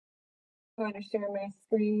going to share my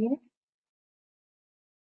screen.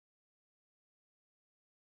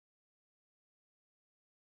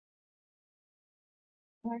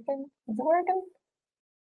 Working? Is it working?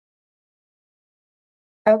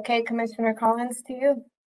 Okay, Commissioner Collins, to you.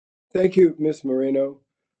 Thank you, Ms. Moreno.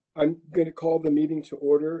 I'm going to call the meeting to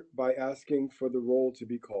order by asking for the roll to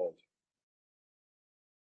be called.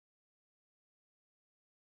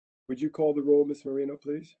 Would you call the roll, Ms. Moreno,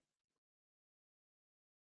 please?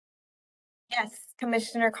 Yes,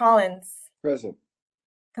 Commissioner Collins, Present.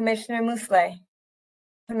 Commissioner Musleh,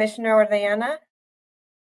 Commissioner Orellana.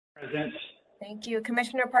 Present. Thank you.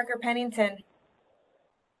 Commissioner Parker Pennington.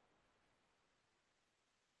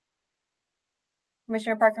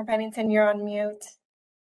 Commissioner Parker Pennington, you're on mute.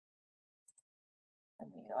 Let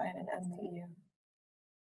me go ahead and unmute you.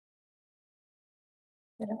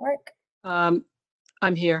 Did it work? I'm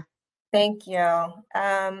here. Thank you.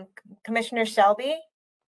 Commissioner Shelby.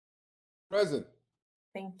 Present.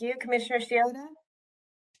 Thank you. Commissioner Shielda.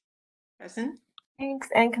 Present. Thanks.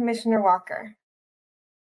 And Commissioner Walker.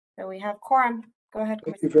 So we have quorum. Go ahead,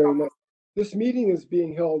 Thank you Commissioner very Walker. much. This meeting is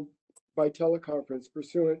being held by teleconference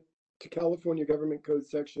pursuant to California Government Code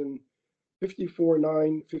Section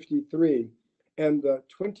 54953 and the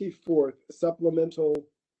 24th supplemental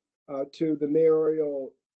to the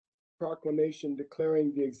mayoral proclamation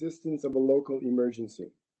declaring the existence of a local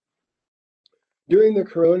emergency. During the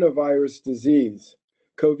coronavirus disease,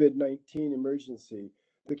 COVID-19 emergency,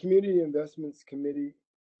 the Community Investments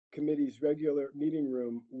Committee's regular meeting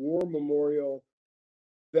room, War Memorial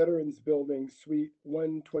Veterans Building, Suite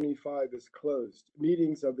 125 is closed.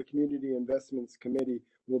 Meetings of the Community Investments Committee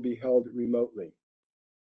will be held remotely.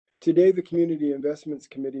 Today, the Community Investments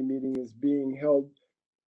Committee meeting is being held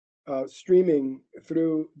streaming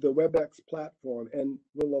through the WebEx platform and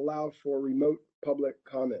will allow for remote public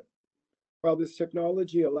comment. While this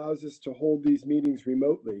technology allows us to hold these meetings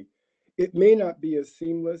remotely, it may not be as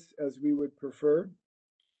seamless as we would prefer.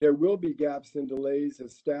 There will be gaps and delays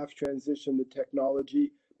as staff transition the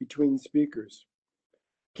technology between speakers.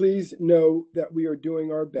 Please know that we are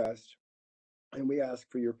doing our best and we ask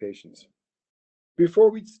for your patience. Before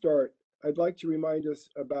we start, I'd like to remind us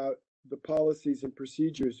about the policies and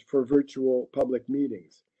procedures for virtual public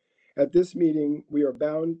meetings. At this meeting, we are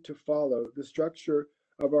bound to follow the structure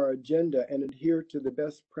of our agenda and adhere to the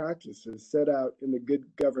best practices set out in the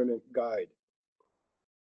Good Government Guide.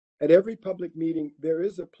 At every public meeting, there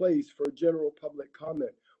is a place for general public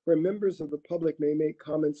comment where members of the public may make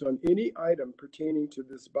comments on any item pertaining to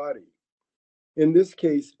this body. In this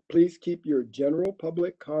case, please keep your general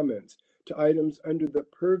public comments to items under the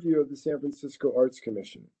purview of the San Francisco Arts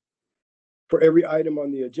Commission. For every item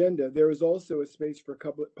on the agenda, there is also a space for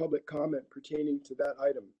public comment pertaining to that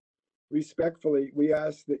item. Respectfully, we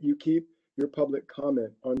ask that you keep your public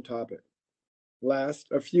comment on topic.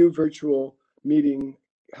 Last, a few virtual meeting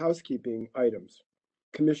housekeeping items.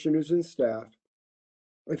 Commissioners and staff,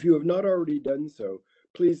 if you have not already done so,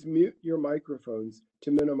 please mute your microphones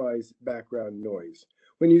to minimize background noise.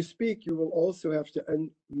 When you speak, you will also have to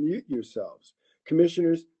unmute yourselves.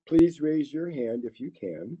 Commissioners, please raise your hand if you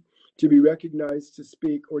can to be recognized to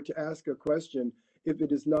speak or to ask a question if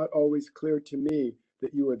it is not always clear to me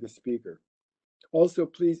that you are the speaker. Also,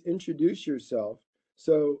 please introduce yourself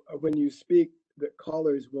so when you speak, that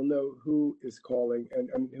callers will know who is calling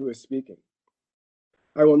and who is speaking.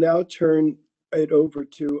 I will now turn it over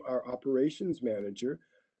to our operations manager,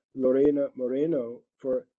 Lorena Moreno,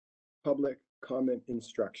 for public comment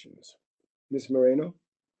instructions. Ms. Moreno?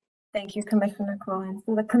 Thank you, Commissioner Collins.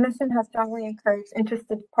 So the Commission has strongly encouraged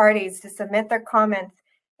interested parties to submit their comments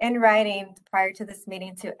in writing prior to this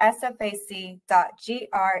meeting to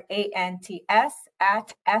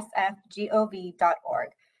sfac.grants@sfgov.org.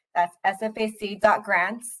 That's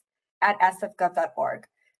sfac.grants@sfgov.org.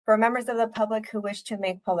 For members of the public who wish to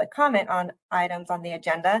make public comment on items on the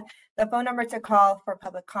agenda, the phone number to call for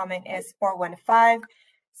public comment is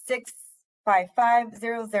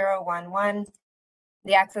 415-655-0011.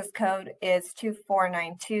 The access code is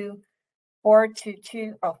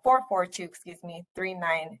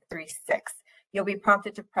 2492-442-3936. You'll be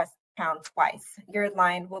prompted to press pound twice. Your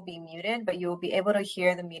line will be muted, but you will be able to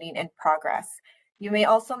hear the meeting in progress. You may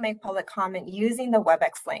also make public comment using the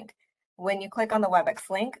WebEx link. When you click on the WebEx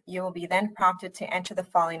link, you will be then prompted to enter the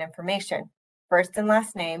following information: first and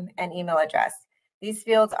last name and email address. These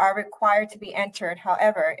fields are required to be entered.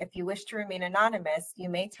 However, if you wish to remain anonymous, you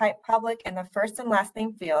may type public in the first and last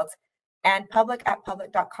name fields and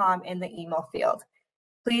public@public.com in the email field.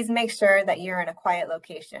 Please make sure that you're in a quiet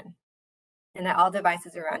location and that all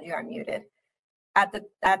devices around you are muted. At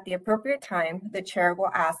the appropriate time, the chair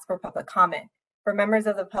will ask for public comment. For members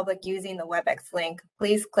of the public using the WebEx link,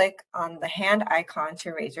 please click on the hand icon to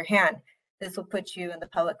raise your hand. This will put you in the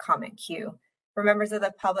public comment queue. For members of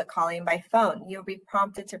the public calling by phone, you'll be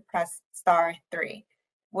prompted to press *3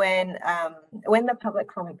 when the public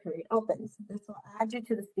comment period opens. This will add you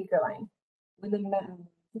to the speaker line.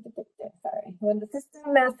 When the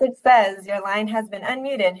system message says your line has been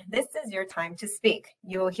unmuted, this is your time to speak.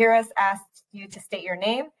 You will hear us ask you to state your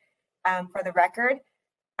name for the record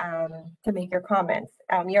to make your comments.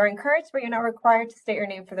 You're encouraged, but you're not required to state your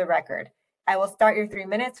name for the record. I will start your 3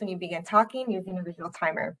 minutes when you begin talking using a visual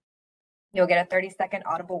timer. You'll get a 30-second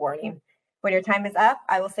audible warning. When your time is up,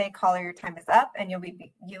 I will say, caller, your time is up, and you'll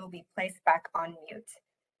be placed back on mute.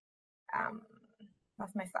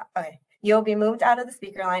 Lost my spot. Okay. You'll be moved out of the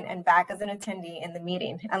speaker line and back as an attendee in the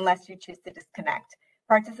meeting unless you choose to disconnect.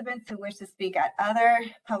 Participants who wish to speak at other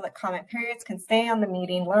public comment periods can stay on the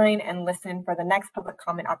meeting line and listen for the next public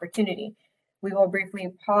comment opportunity. We will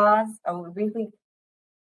pause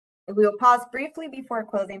briefly before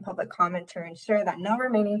closing public comment to ensure that no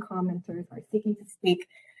remaining commenters are seeking to speak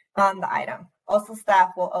on the item. Also,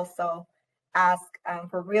 staff will also ask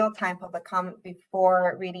for real-time public comment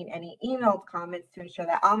before reading any emailed comments to ensure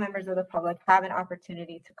that all members of the public have an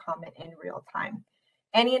opportunity to comment in real time.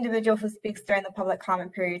 Any individual who speaks during the public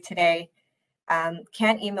comment period today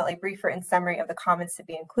can email a brief written summary of the comments to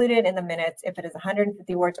be included in the minutes if it is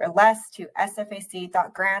 150 words or less to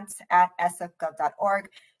sfac.grants@sfgov.org.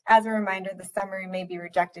 As a reminder, the summary may be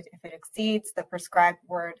rejected if it exceeds the prescribed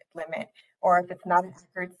word limit or if it's not an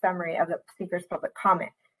accurate summary of the speaker's public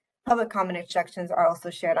comment. Public comment instructions are also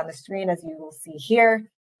shared on the screen, as you will see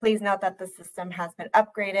here. Please note that the system has been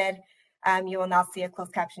upgraded. You will now see a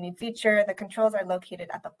closed captioning feature. The controls are located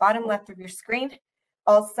at the bottom left of your screen.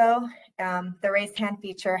 Also, the raised hand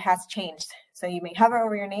feature has changed, so you may hover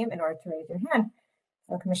over your name in order to raise your hand.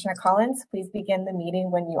 So Commissioner Collins, please begin the meeting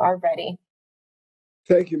when you are ready.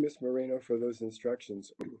 Thank you, Ms. Moreno, for those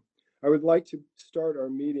instructions. I would like to start our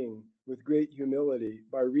meeting with great humility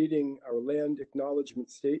by reading our land acknowledgement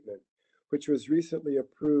statement, which was recently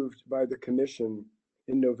approved by the Commission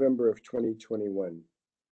in November of 2021.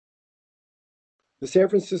 The San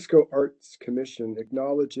Francisco Arts Commission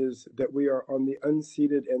acknowledges that we are on the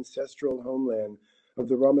unceded ancestral homeland of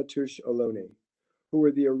the Ramaytush Ohlone, who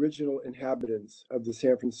were the original inhabitants of the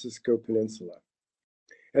San Francisco Peninsula.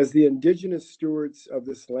 As the indigenous stewards of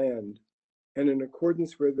this land, and in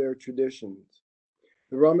accordance with their traditions,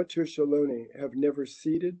 the Ramaytush Ohlone have never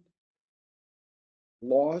ceded,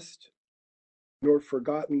 lost, nor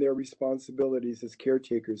forgotten their responsibilities as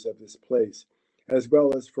caretakers of this place, as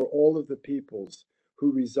well as for all of the peoples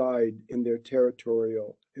who reside in their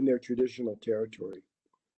traditional territory.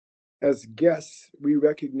 As guests, we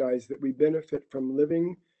recognize that we benefit from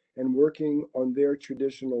living and working on their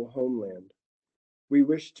traditional homeland. We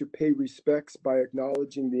wish to pay respects by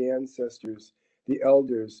acknowledging the ancestors, the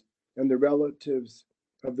elders, and the relatives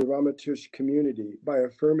of the Ramaytush community by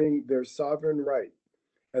affirming their sovereign right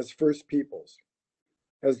as First Peoples.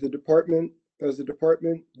 As the department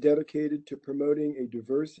dedicated to promoting a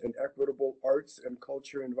diverse and equitable arts and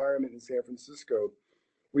culture environment in San Francisco,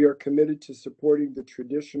 we are committed to supporting the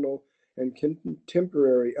traditional and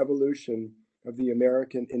contemporary evolution of the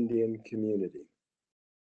American Indian community.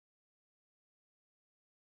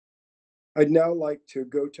 I'd now like to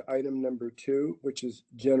go to item number 2, which is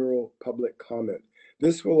general public comment.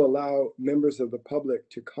 This will allow members of the public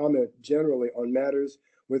to comment generally on matters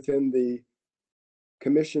within the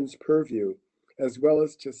Commission's purview, as well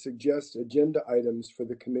as to suggest agenda items for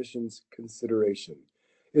the Commission's consideration.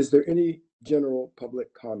 Is there any general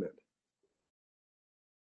public comment?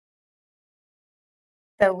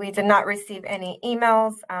 So we did not receive any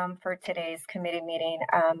emails for today's committee meeting,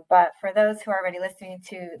 but for those who are already listening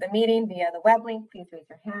to the meeting via the web link, please raise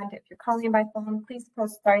your hand. If you're calling by phone, please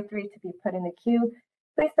press *3 to be put in the queue.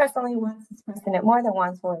 Please press only once, as pressing it more than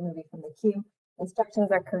once will remove you from the queue.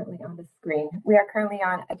 Instructions are currently on the screen. We are currently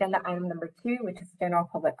on agenda item number 2, which is general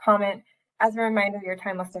public comment. As a reminder, your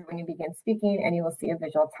time will start when you begin speaking, and you will see a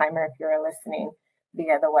visual timer if you're listening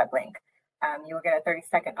via the web link. You will get a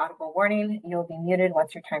 30-second audible warning. You will be muted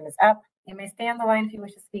once your time is up. You may stay on the line if you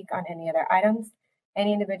wish to speak on any other items.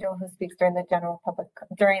 Any individual who speaks during the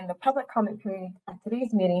public comment period at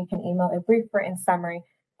today's meeting can email a brief written summary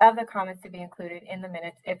of the comments to be included in the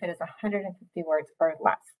minutes if it is 150 words or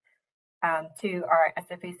less. To our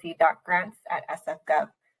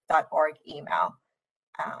sfac.grants@sfgov.org email.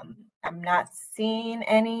 I'm not seeing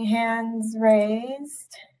any hands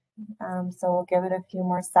raised, so we'll give it a few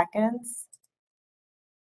more seconds.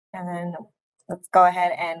 And then let's go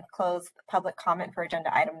ahead and close the public comment for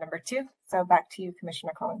agenda item number 2. So back to you,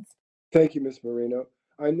 Commissioner Collins. Thank you, Ms. Marino.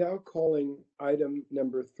 I'm now calling item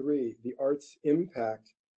number 3, the Arts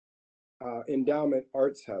Impact Endowment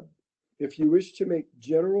Arts Hub. If you wish to make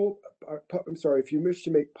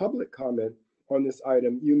public comment on this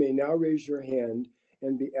item, you may now raise your hand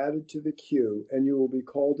and be added to the queue, and you will be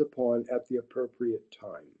called upon at the appropriate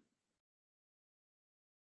time.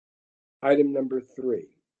 Item number 3,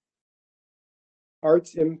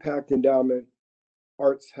 Arts Impact Endowment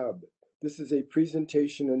Arts Hub. This is a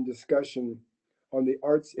presentation and discussion on the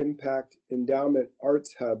Arts Impact Endowment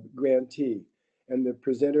Arts Hub grantee, and the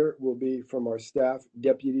presenter will be from our staff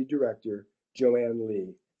Deputy Director, Joanne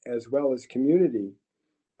Lee, as well as community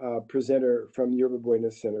presenter from Yerba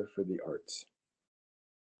Buena Center for the Arts.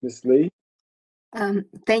 Ms. Lee?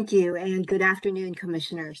 Thank you, and good afternoon,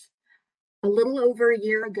 Commissioners. A little over a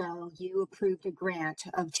year ago, you approved a grant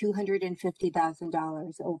of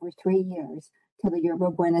 $250,000 over 3 years to the Yerba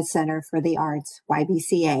Buena Center for the Arts,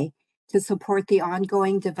 YBCA, to support the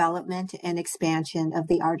ongoing development and expansion of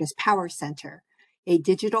the Artist Power Center, a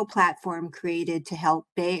digital platform created to help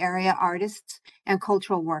Bay Area artists and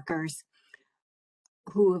cultural workers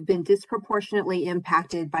who have been disproportionately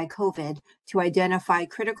impacted by COVID to identify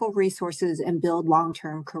critical resources and build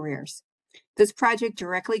long-term careers. This project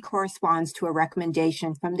directly corresponds to a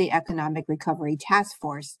recommendation from the Economic Recovery Task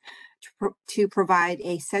Force to provide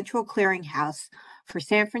a central clearinghouse for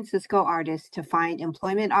San Francisco artists to find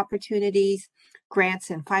employment opportunities, grants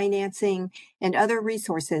and financing, and other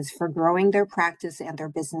resources for growing their practice and their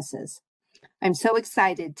businesses. I'm so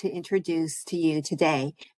excited to introduce to you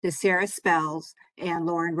today the Sarah Spells and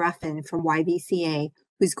Lauren Ruffin from YBCA,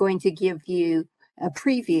 who's going to give you a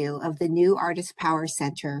preview of the new Artist Power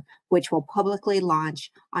Center, which will publicly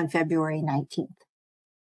launch on February 19th.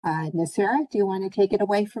 Nasira, do you want to take it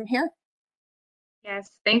away from here?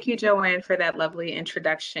 Yes, thank you, Joanne, for that lovely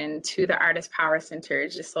introduction to the Artist Power Center,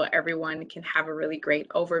 just so everyone can have a really great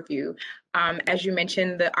overview. As you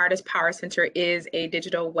mentioned, the Artist Power Center is a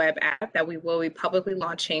digital web app that we will be publicly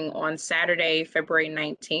launching on Saturday, February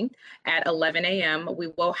 19th at 11 a.m. We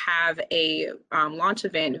will have a launch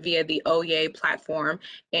event via the OYA platform,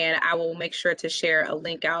 and I will make sure to share a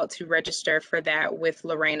link out to register for that with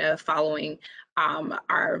Lorena following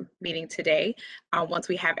our meeting today, once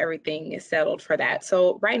we have everything settled for that.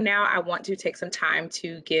 So right now, I want to take some time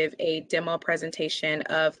to give a demo presentation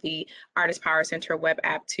of the Artist Power Center web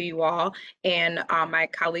app to you all. And my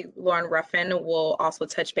colleague, Lauren Ruffin, will also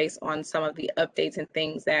touch base on some of the updates and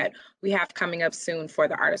things that we have coming up soon for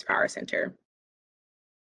the Artist Power Center.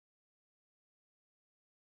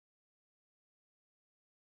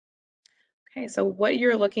 Okay, so what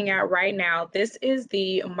you're looking at right now, this is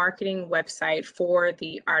the marketing website for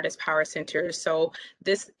the Artist Power Center. So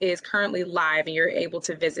this is currently live and you're able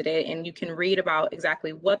to visit it, and you can read about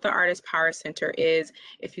exactly what the Artist Power Center is.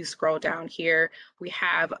 If you scroll down here, we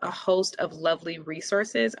have a host of lovely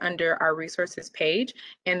resources under our resources page.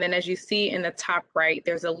 And then as you see in the top right,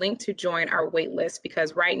 there's a link to join our wait list,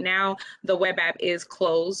 because right now the web app is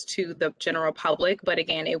closed to the general public, but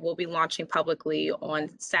again, it will be launching publicly on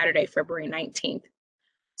Saturday, February 19th.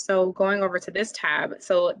 So going over to this tab,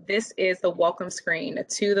 so this is the welcome screen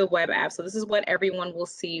to the web app. So this is what everyone will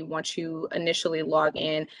see once you initially log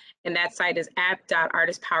in, and that site is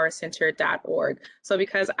app.artistpowercenter.org. So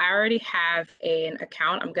because I already have an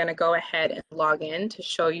account, I'm going to go ahead and log in to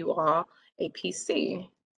show you all a PC.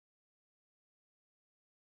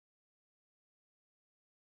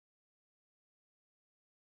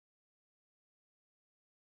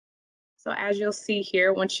 So as you'll see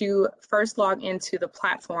here, once you first log into the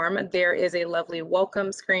platform, there is a lovely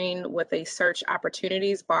welcome screen with a search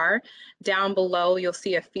opportunities bar. Down below, you'll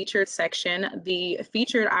see a featured section. The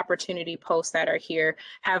featured opportunity posts that are here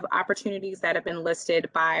have opportunities that have been listed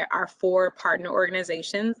by our 4 partner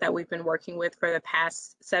organizations that we've been working with for the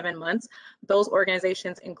past 7 months. Those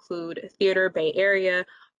organizations include Theater Bay Area,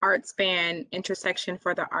 Artspan, Intersection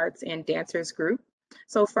for the Arts, and Dancers Group.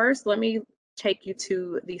 So first, let me take you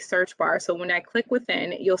to the search bar. So when I click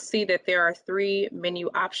within, you'll see that there are 3 menu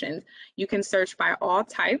options. You can search by all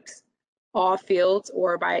types, all fields,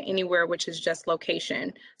 or by anywhere, which is just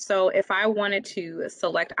location. So if I wanted to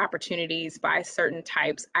select opportunities by certain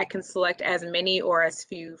types, I can select as many or as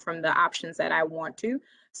few from the options that I want to.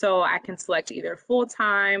 So I can select either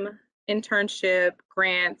full-time, internship,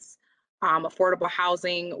 grants, affordable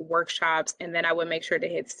housing, workshops, and then I would make sure to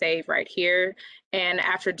hit save right here. And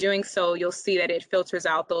after doing so, you'll see that it filters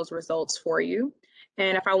out those results for you.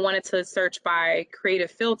 And if I wanted to search by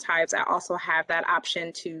creative field types, I also have that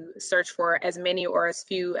option to search for as many or as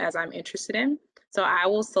few as I'm interested in. So I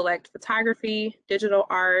will select photography, digital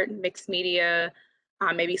art, mixed media,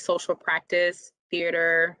 maybe social practice,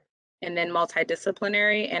 theater, and then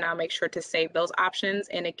multidisciplinary, and I'll make sure to save those options.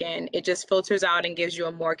 And again, it just filters out and gives you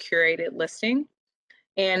a more curated listing.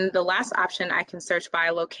 And the last option, I can search by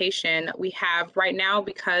location. We have right now,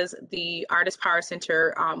 because the Artist Power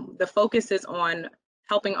Center, the focus is on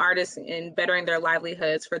helping artists in bettering their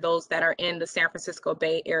livelihoods for those that are in the San Francisco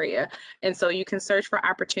Bay Area. And so you can search for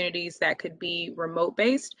opportunities that could be remote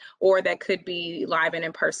based or that could be live and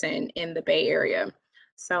in person in the Bay Area.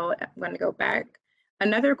 So I'm going to go back.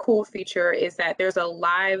 Another cool feature is that there's a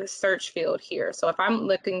live search field here. So if I'm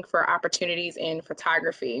looking for opportunities in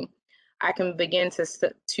photography, I can begin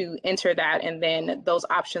to enter that, and then those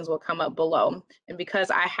options will come up below. And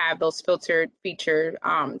because I have those filtered featured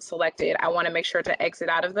selected, I want to make sure to exit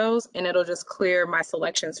out of those, and it'll just clear my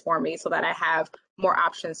selections for me so that I have more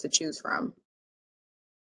options to choose from.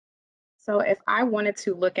 So if I wanted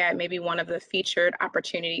to look at maybe one of the featured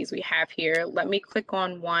opportunities we have here, let me click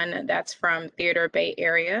on one that's from Theater Bay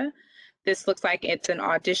Area. This looks like it's an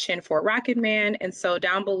audition for Rocket Man. And so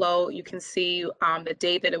down below, you can see the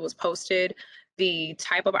date that it was posted, the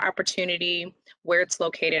type of opportunity, where it's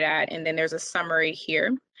located at, and then there's a summary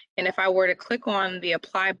here. And if I were to click on the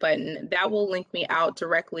apply button, that will link me out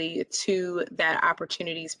directly to that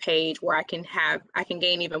opportunities page where I can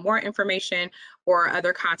gain even more information or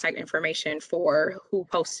other contact information for who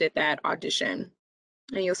posted that audition.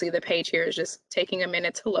 And you'll see the page here is just taking a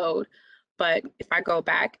minute to load. But if I go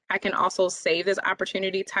back, I can also save this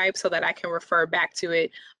opportunity type so that I can refer back to it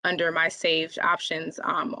under my saved options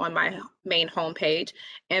on my main homepage.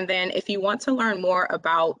 And then if you want to learn more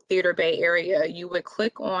about Theater Bay Area, you would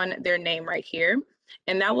click on their name right here,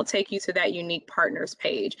 and that will take you to that unique partners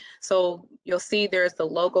page. So you'll see there's the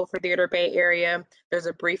logo for Theater Bay Area. There's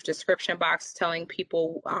a brief description box telling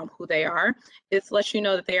people who they are. It lets you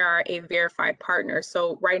know that they are a verified partner.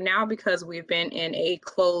 So right now, because we've been in a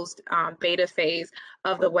closed beta phase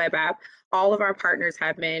of the web app, all of our partners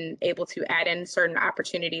have been able to add in certain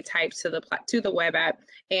opportunity types to the web app,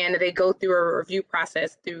 and they go through a review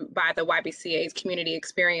process by the YBCA's community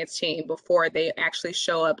experience team before they actually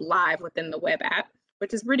show up live within the web app,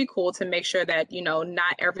 which is pretty cool to make sure that, you know,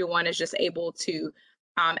 not everyone is just able to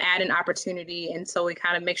add an opportunity. And so we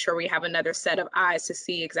kind of make sure we have another set of eyes to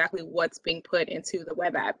see exactly what's being put into the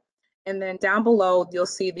web app. And then down below, you'll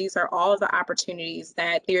see these are all of the opportunities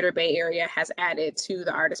that Theater Bay Area has added to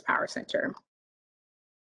the Artist Power Center.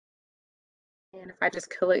 And if I just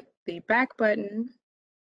click the back button,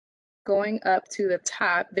 going up to the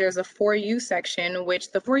top, there's a For You section,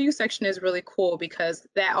 which the For You section is really cool because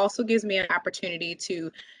that also gives me an opportunity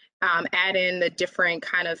to add in the different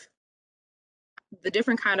kind of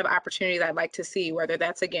opportunities I'd like to see, whether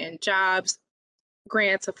that's, again, jobs,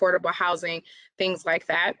 grants, affordable housing, things like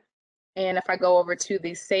that. And if I go over to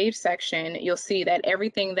the Save section, you'll see that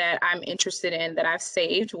everything that I'm interested in that I've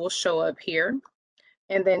saved will show up here.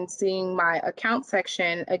 And then seeing my account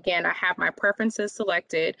section, again, I have my preferences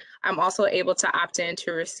selected. I'm also able to opt in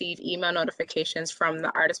to receive email notifications from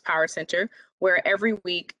the Artist Power Center, where every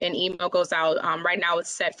week an email goes out. Right now it's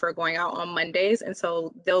set for going out on Mondays. And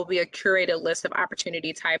so there'll be a curated list of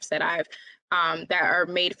opportunity types that that are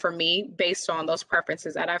made for me based on those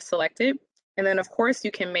preferences that I've selected. And then, of course,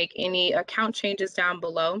 you can make any account changes down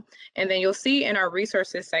below. And then you'll see in our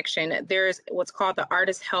resources section, there's what's called the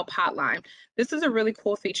Artist Help Hotline. This is a really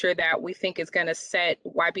cool feature that we think is going to set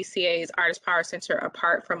YBCA's Artist Power Center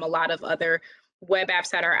apart from a lot of other web apps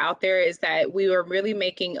that are out there, is that we are really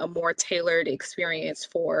making a more tailored experience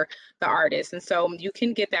for the artists. And so you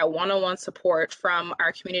can get that one-on-one support from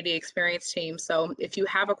our community experience team. So if you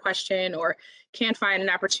have a question or can't find an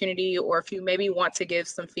opportunity, or if you maybe want to give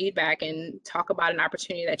some feedback and talk about an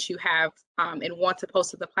opportunity that you have and want to post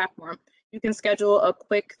to the platform, you can schedule a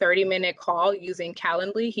quick 30-minute call using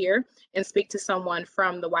Calendly here and speak to someone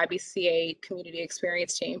from the YBCA community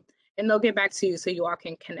experience team, and they'll get back to you so you all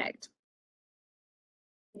can connect.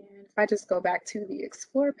 And if I just go back to the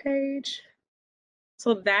Explore page,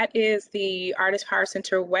 so that is the Artist Power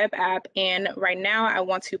Center web app. And right now I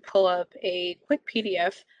want to pull up a quick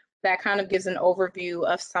PDF that kind of gives an overview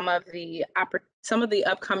of some of the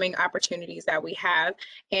upcoming opportunities that we have.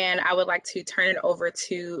 And I would like to turn it over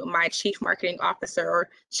to my Chief Marketing Officer, or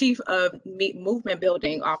Chief of Movement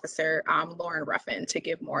Building Officer, Lauren Ruffin, to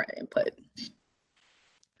give more input.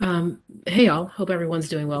 Hey y'all, hope everyone's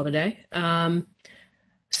doing well today.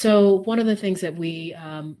 So one of the things that we've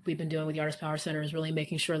been doing with the Artist Power Center is really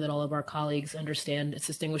making sure that all of our colleagues understand its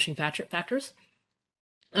distinguishing factors.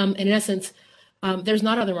 And in essence, there's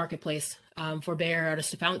not other marketplace for Bay Area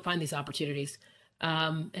artists to find these opportunities.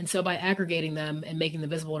 And so by aggregating them and making them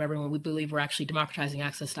visible to everyone, we believe we're actually democratizing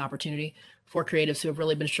access to opportunity for creatives who have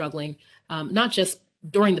really been struggling, not just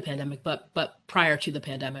during the pandemic, but prior to the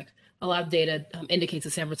pandemic. A lot of data indicates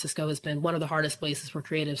that San Francisco has been one of the hardest places for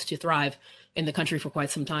creatives to thrive in the country for quite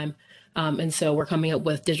some time. And so we're coming up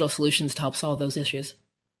with digital solutions to help solve those issues.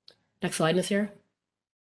 Next slide, Nasir.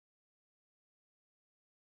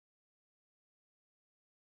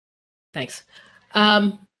 Thanks.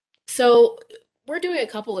 So we're doing a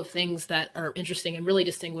couple of things that are interesting and really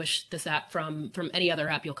distinguish this app from any other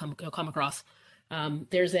app you'll come across.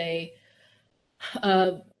 There's a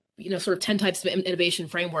sort of 10 types of innovation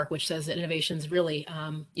framework, which says that innovations really,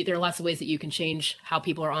 there are lots of ways that you can change how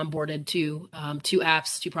people are onboarded to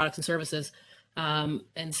apps, to products and services.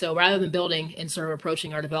 And so rather than building and sort of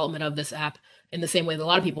approaching our development of this app in the same way that a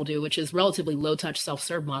lot of people do, which is relatively low touch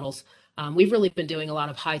self-serve models, we've really been doing a lot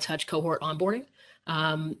of high touch cohort onboarding,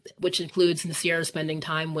 which includes Nasir spending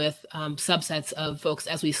time with subsets of folks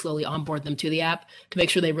as we slowly onboard them to the app to make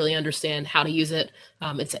sure they really understand how to use it,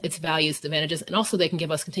 its values, its advantages, and also they can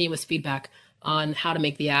give us continuous feedback on how to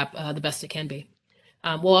make the app the best it can be.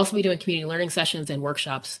 We'll also be doing community learning sessions and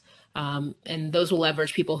workshops, and those will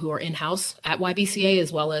leverage people who are in-house at YBCA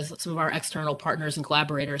as well as some of our external partners and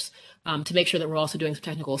collaborators to make sure that we're also doing some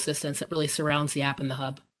technical assistance that really surrounds the app and the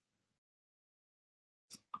hub.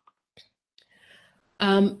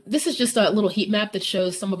 This is just a little heat map that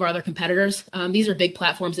shows some of our other competitors. These are big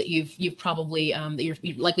platforms that you've probably that you're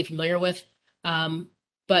likely familiar with.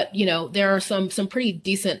 But there are some pretty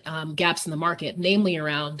decent gaps in the market, namely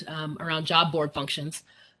around job board functions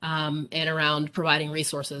and around providing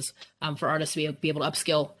resources for artists to be able to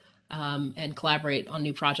upskill and collaborate on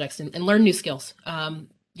new projects and learn new skills.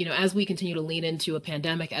 As we continue to lean into a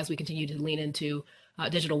pandemic, as we continue to lean into a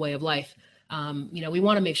digital way of life, we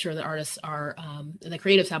want to make sure that artists are, the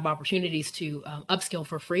creatives have opportunities to upskill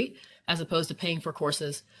for free, as opposed to paying for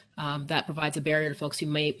courses that provides a barrier to folks who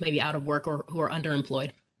may be out of work or who are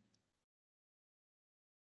underemployed.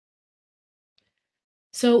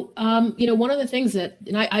 So, one of the things that,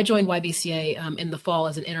 and I joined YBCA in the fall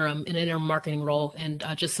as an interim marketing role, and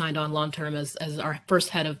just signed on long term as our first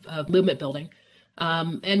head of movement building.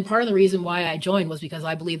 And part of the reason why I joined was because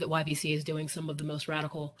I believe that YBCA is doing some of the most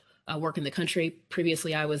radical work in the country.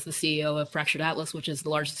 Previously, I was the CEO of Fractured Atlas, which is the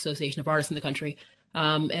largest association of artists in the country.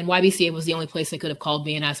 And YBCA was the only place they could have called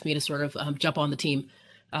me and asked me to sort of jump on the team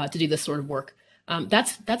to do this sort of work.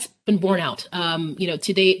 That's been borne out.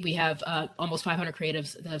 To date, we have almost 500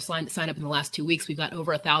 creatives that have signed up in the last 2 weeks. We've got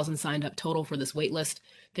over 1,000 signed up total for this wait list.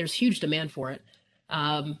 There's huge demand for it.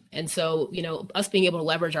 And so, us being able to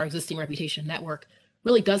leverage our existing reputation network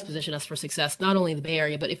really does position us for success, not only in the Bay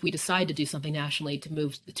Area, but if we decide to do something nationally, to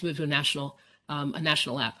move to a national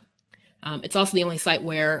app. It's also the only site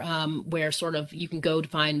where sort of you can go to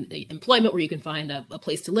find employment, where you can find a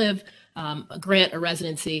place to live, a grant, a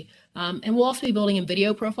residency. And we'll also be building in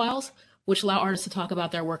video profiles, which allow artists to talk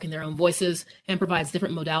about their work in their own voices and provides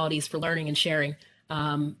different modalities for learning and sharing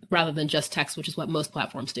rather than just text, which is what most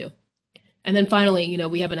platforms do. And then finally,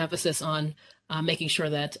 we have an emphasis on making sure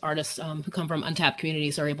that artists who come from untapped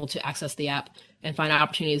communities are able to access the app and find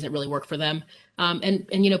opportunities that really work for them. And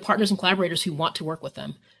partners and collaborators who want to work with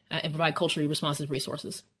them and provide culturally responsive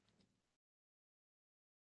resources.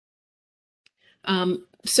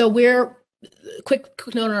 So we're quick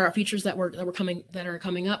note on our features that are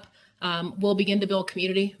coming up. We'll begin to build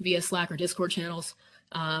community via Slack or Discord channels.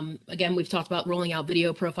 Again, we've talked about rolling out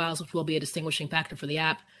video profiles, which will be a distinguishing factor for the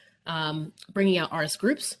app. Bringing out artist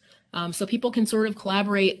groups, so people can sort of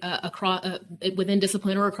collaborate across within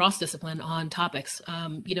discipline or across discipline on topics.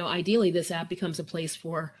 Ideally, this app becomes a place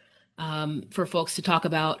for folks to talk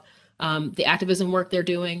about the activism work they're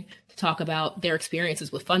doing, to talk about their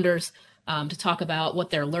experiences with funders, to talk about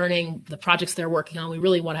what they're learning, the projects they're working on. We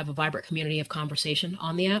really want to have a vibrant community of conversation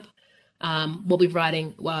on the app. We'll be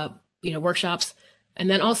providing workshops. And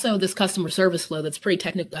then also this customer service flow that's pretty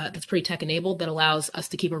tech enabled, that allows us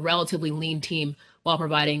to keep a relatively lean team while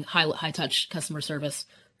providing high touch customer service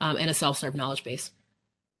and a self-serve knowledge base.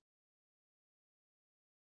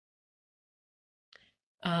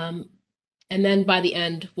 And then by the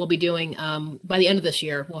end, we'll be doing by the end of this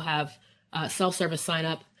year, we'll have self-service sign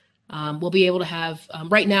up. We'll be able to have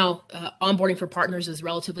right now onboarding for partners is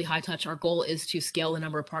relatively high touch. Our goal is to scale the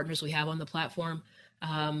number of partners we have on the platform.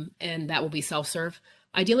 And that will be self-serve.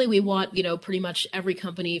 Ideally, we want, pretty much every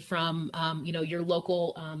company from, your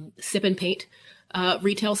local sip and paint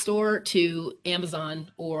retail store to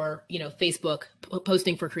Amazon or, Facebook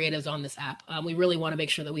posting for creatives on this app. We really want to make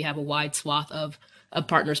sure that we have a wide swath of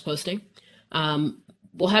partners posting.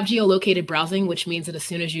 We'll have geolocated browsing, which means that as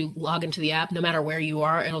soon as you log into the app, no matter where you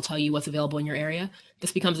are, it'll tell you what's available in your area.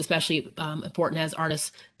 This becomes especially important as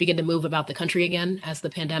artists begin to move about the country again, as the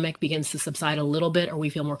pandemic begins to subside a little bit, or we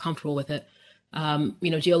feel more comfortable with it.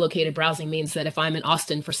 Geolocated browsing means that if I'm in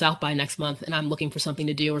Austin for South by next month and I'm looking for something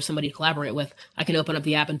to do or somebody to collaborate with, I can open up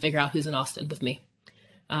the app and figure out who's in Austin with me.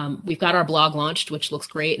 We've got our blog launched, which looks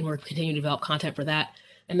great, and we're continuing to develop content for that.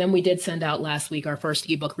 And then we did send out last week our first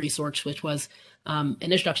ebook resource, which was an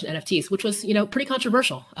introduction to NFTs, which was, pretty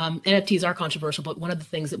controversial. NFTs are controversial, but one of the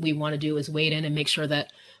things that we want to do is wade in and make sure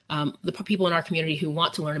that the people in our community who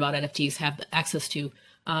want to learn about NFTs have access to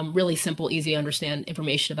really simple, easy to understand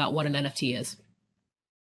information about what an NFT is.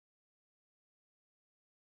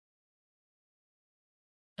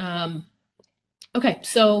 Okay,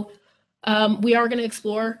 so we are going to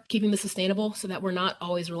explore keeping this sustainable so that we're not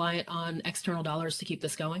always reliant on external dollars to keep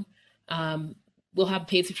this going. We'll have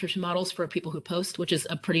paid subscription models for people who post, which is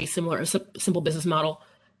a pretty simple business model.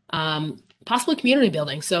 Possibly community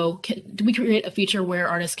building. So do we create a feature where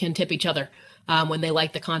artists can tip each other when they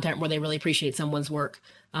like the content, where they really appreciate someone's work?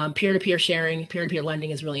 Peer-to-peer sharing, peer-to-peer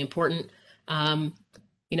lending is really important.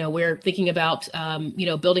 We're thinking about,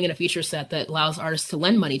 building in a feature set that allows artists to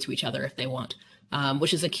lend money to each other if they want,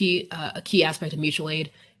 which is a key aspect of mutual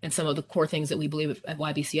aid and some of the core things that we believe at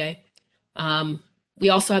YBCA. We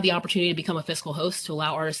also have the opportunity to become a fiscal host to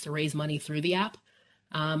allow artists to raise money through the app.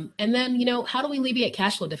 And then, how do we alleviate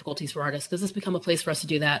cash flow difficulties for artists? Does this become a place for us to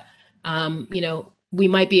do that? We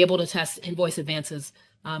might be able to test invoice advances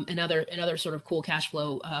and other sort of cool cash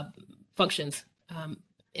flow functions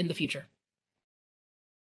in the future.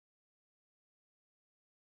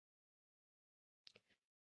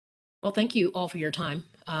 Well, thank you all for your time.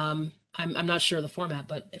 I'm not sure of the format,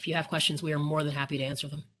 but if you have questions, we are more than happy to answer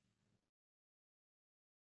them.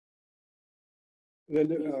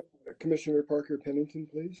 Then Commissioner Parker Pennington,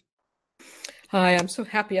 please. Hi, I'm so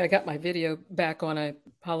happy I got my video back on. I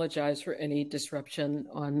apologize for any disruption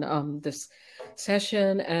on this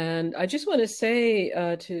session. And I just want to say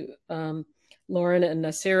to Lauren and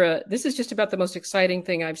Nasira, this is just about the most exciting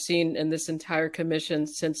thing I've seen in this entire commission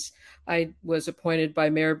since I was appointed by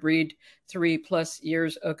Mayor Breed 3+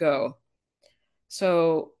 years ago.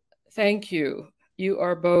 So thank you. You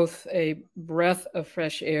are both a breath of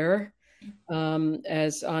fresh air.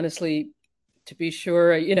 As honestly, to be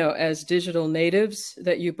sure, as digital natives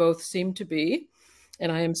that you both seem to be.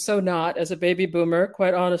 And I am so not as a baby boomer,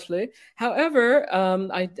 quite honestly. However,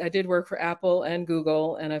 I did work for Apple and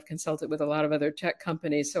Google, and I've consulted with a lot of other tech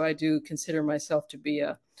companies. So I do consider myself to be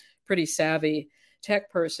a pretty savvy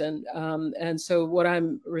tech person. And so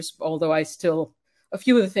although I still, a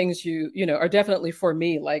few of the things you are definitely for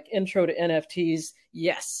me, like intro to NFTs.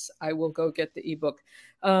 Yes, I will go get the ebook.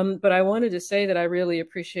 But I wanted to say that I really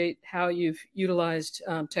appreciate how you've utilized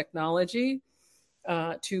technology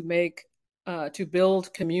to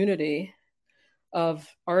build community of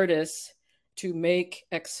artists, to make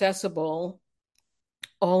accessible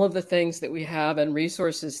all of the things that we have and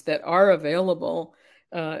resources that are available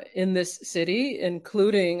in this city,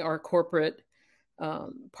 including our corporate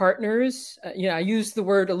partners. I use the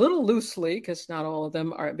word a little loosely because not all of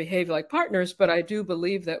them behave like partners, but I do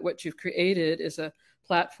believe that what you've created is a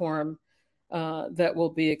platform that will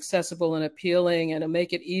be accessible and appealing, and it'll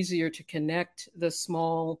make it easier to connect the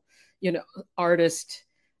small,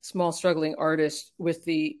 small struggling artist with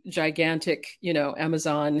the gigantic,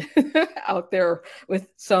 Amazon out there with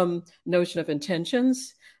some notion of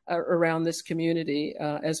intentions around this community,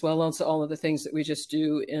 as well as all of the things that we just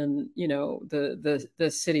do in, the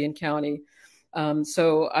city and county.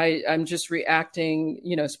 So I'm just reacting,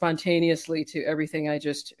 spontaneously to everything I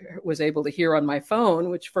just was able to hear on my phone,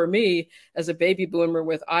 which for me, as a baby boomer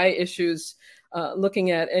with eye issues,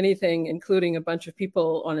 looking at anything, including a bunch of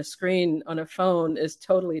people on a screen on a phone, is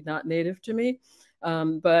totally not native to me.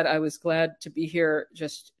 But I was glad to be here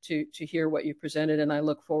just to hear what you presented. And I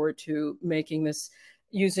look forward to making this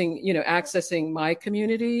using, accessing my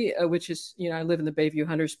community, which is, I live in the Bayview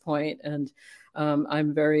Hunters Point, and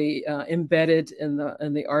I'm very embedded in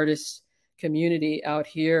the artist community out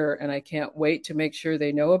here. And I can't wait to make sure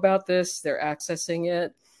they know about this, they're accessing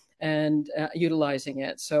it and utilizing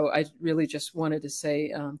it. So I really just wanted to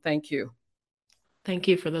say thank you. Thank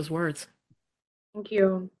you for those words. Thank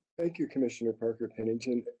you. Thank you, Commissioner Parker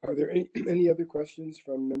Pennington. Are there any other questions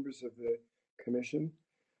from members of the commission?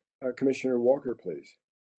 Commissioner Walker, please.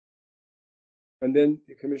 And then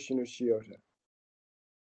Commissioner Shiota.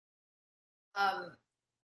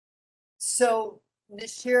 So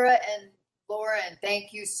Nasira and Lauren,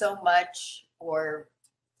 thank you so much for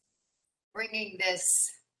bringing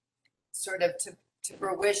this sort of to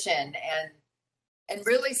fruition and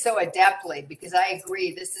really so adeptly, because I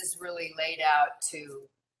agree, this is really laid out to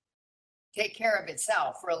take care of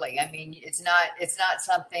itself, really. I mean, it's not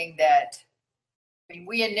something that, I mean,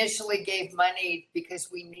 we initially gave money because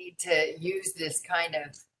we need to use this kind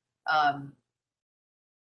of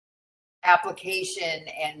application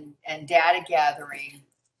and data gathering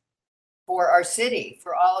for our city,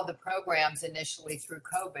 for all of the programs initially through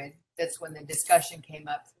COVID. That's when the discussion came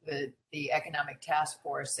up, the economic task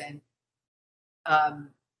force. And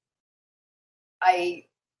I,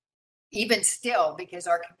 even still, because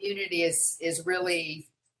our community is really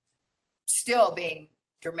still being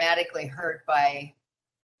dramatically hurt by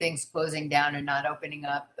things closing down and not opening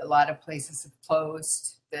up. A lot of places have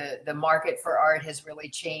closed. The market for art has really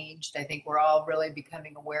changed. I think we're all really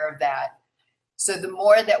becoming aware of that. So the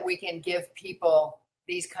more that we can give people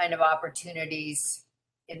these kind of opportunities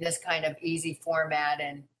in this kind of easy format,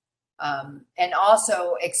 and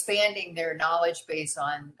also expanding their knowledge base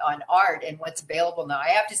on art and what's available now. I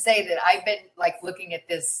have to say that I've been like looking at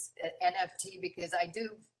this NFT because I do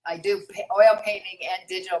oil painting and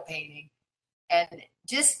digital painting, and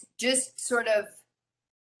just sort of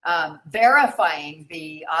verifying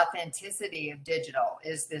the authenticity of digital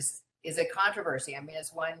is a controversy. I mean,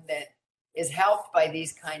 it's one that is helped by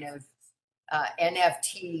these kind of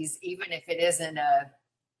NFTs, even if it isn't a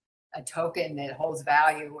token that holds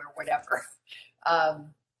value or whatever.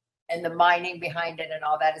 And the mining behind it and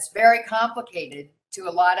all that. It's very complicated to a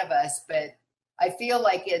lot of us, but I feel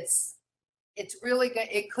like it's really good.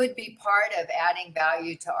 It could be part of adding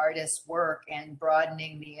value to artists' work and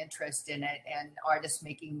broadening the interest in it and artists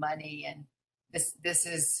making money. And this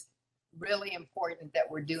is really important that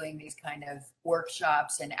we're doing these kind of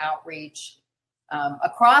workshops and outreach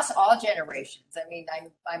across all generations. I mean,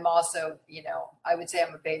 I'm also, you know, I would say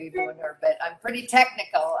I'm a baby boomer, but I'm pretty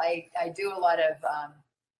technical. I do a lot of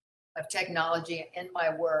technology in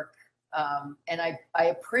my work. And I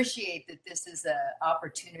appreciate that this is an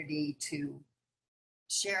opportunity to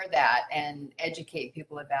share that and educate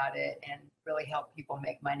people about it and really help people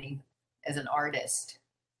make money as an artist.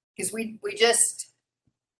 Because we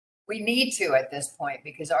need to at this point,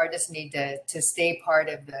 because artists need to stay part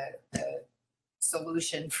of the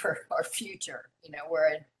solution for our future. You know,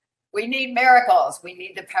 we need miracles. We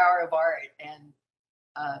need the power of art. And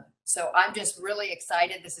so I'm just really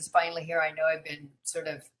excited. This is finally here. I know I've been sort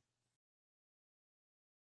of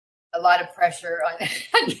a lot of pressure on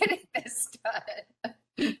getting this done.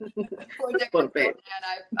 Poor Deborah Cullinan.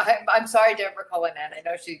 I'm sorry, Deborah Cullinan. I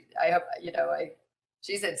know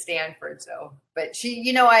she's at Stanford, so, but she,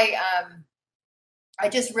 you know, I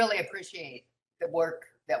just really appreciate the work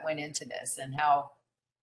that went into this and how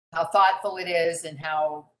thoughtful it is and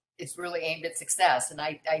how it's really aimed at success. And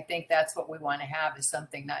I think that's what we want to have, is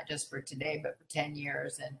something not just for today, but for 10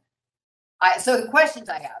 years. And so the questions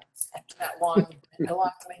I have after that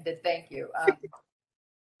long-winded thank you.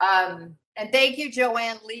 And thank you,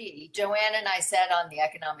 Joanne Lee. Joanne and I sat on the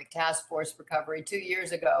Economic Task Force Recovery 2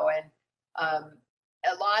 years ago, and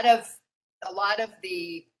a lot of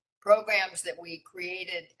the programs that we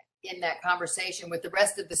created in that conversation with the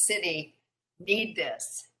rest of the city need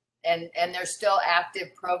this, and they're still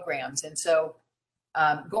active programs. And so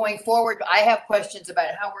going forward, I have questions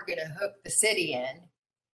about how we're going to hook the city in.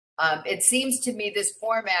 It seems to me this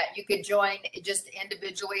format, you could join just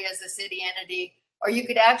individually as a city entity, or you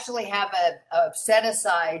could actually have a set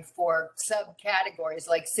aside for subcategories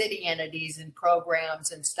like city entities and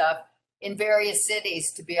programs and stuff in various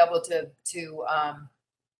cities to be able to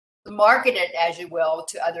market it, as you will,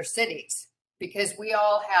 to other cities. Because we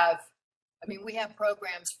all have, I mean, we have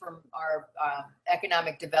programs from our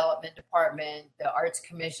economic development department, the Arts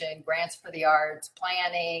Commission, Grants for the Arts,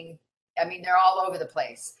 planning. I mean, they're all over the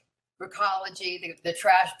place. Recology, the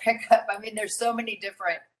trash pickup. I mean, there's so many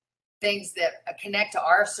different things that connect to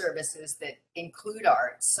our services that include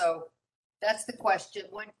art. So that's the question,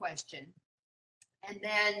 one question. And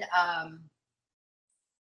then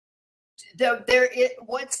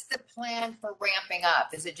what's the plan for ramping up?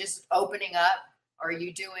 Is it just opening up? Are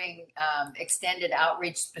you doing extended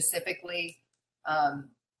outreach specifically?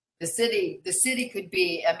 The city could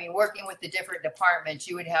be, I mean, working with the different departments,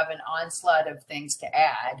 you would have an onslaught of things to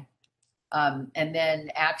add. And then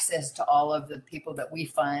access to all of the people that we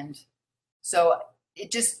fund. So it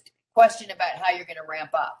just question about how you're going to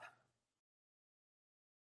ramp up.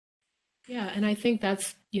 Yeah, and I think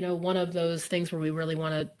that's, you know, one of those things where we really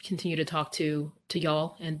want to continue to talk to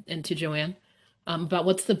y'all and to Joanne about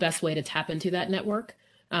what's the best way to tap into that network.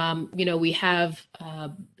 You know, we have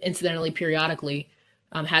incidentally, periodically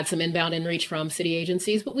had some inbound inreach from city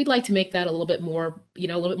agencies, but we'd like to make that a little bit more, you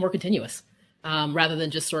know, a little bit more continuous. rather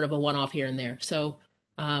than just sort of a one-off here and there. So,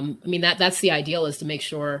 I mean, that's the ideal, is to make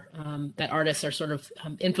sure that artists are sort of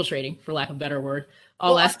infiltrating, for lack of a better word,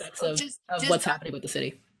 all Well, aspects of what's happening with the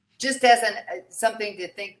city. Just as something to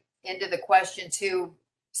think into the question too,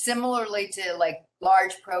 similarly to like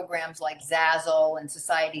large programs like Zazzle and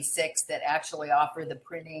Society6 that actually offer the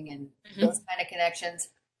printing and those kind of connections,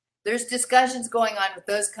 there's discussions going on with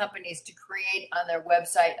those companies to create on their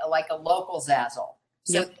website like a local Zazzle.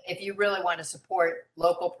 So if you really want to support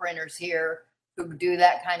local printers here who do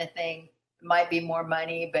that kind of thing, it might be more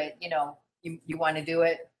money, but you know, you want to do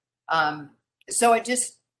it. So it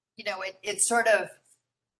just, you know, it's sort of,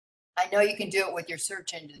 I know you can do it with your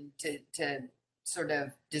search engine to sort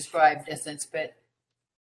of describe distance, but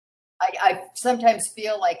I sometimes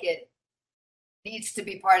feel like it needs to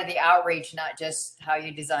be part of the outreach, not just how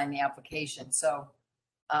you design the application. So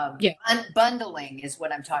bundling is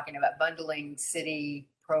what I'm talking about, bundling city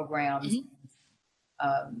programs,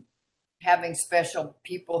 having special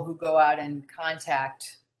people who go out and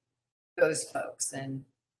contact those folks. And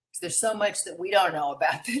there's so much that we don't know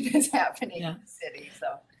about that is happening in the city. So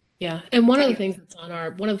yeah, and one of the things that's on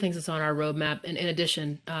our roadmap, and in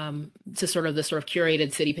addition to sort of the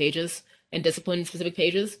curated city pages and discipline specific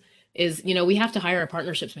pages, is, you know, we have to hire a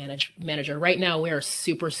partnerships manager. Right now, we're a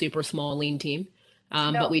super small, lean team,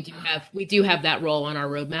 but we do have that role on our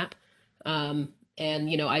roadmap,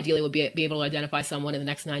 and you know, ideally, we'll be able to identify someone in the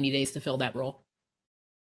next 90 days to fill that role.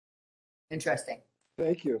 Interesting.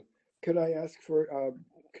 Thank you. Could I ask for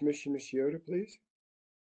Commissioner Scioto, please?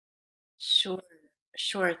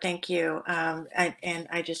 Sure. Thank you. And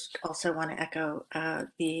I just also want to echo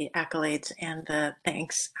the accolades and the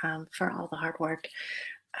thanks for all the hard work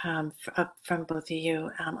from both of you.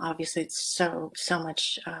 Obviously, it's so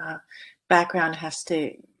much background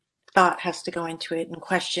thought has to go into it, and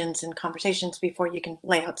questions and conversations before you can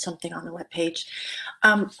lay out something on the webpage.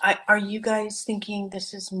 Are you guys thinking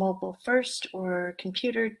this is mobile first or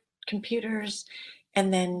computers?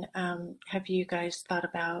 And then have you guys thought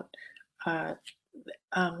about how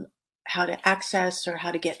to access or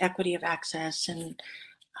how to get equity of access? And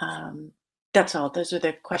that's all. Those are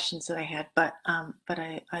the questions that I had. But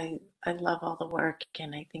I love all the work,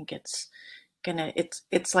 and I think it's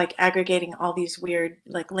like aggregating all these weird,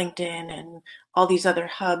 like LinkedIn and all these other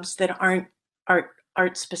hubs that aren't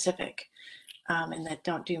art specific, and that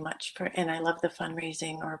don't do much for. And I love the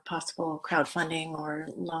fundraising or possible crowdfunding or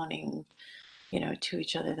loaning, you know, to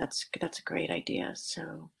each other. That's a great idea.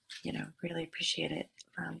 So, you know, really appreciate it.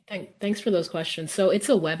 Thanks for those questions. So it's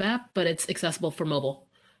a web app, but it's accessible for mobile.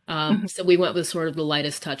 So we went with sort of the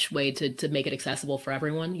lightest touch way to make it accessible for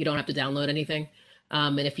everyone. You don't have to download anything.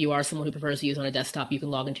 And if you are someone who prefers to use on a desktop, you can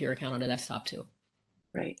log into your account on a desktop too.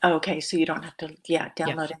 Right. Okay. So you don't have to,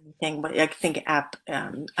 download anything. But I think app.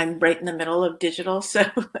 I'm right in the middle of digital, so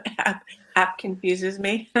app confuses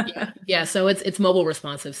me. Yeah. So it's mobile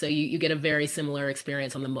responsive. So you get a very similar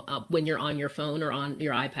experience on the when you're on your phone or on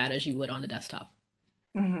your iPad as you would on a desktop.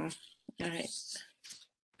 All right.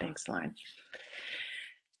 Thanks, Lauren.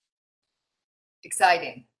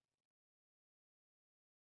 Exciting.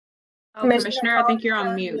 Oh, Commissioner, I think you're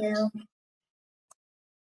on mute.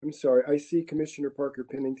 I'm sorry. I see Commissioner Parker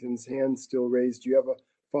Pennington's hand still raised. Do you have a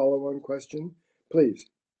follow-on question? Please.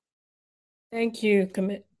 Thank you,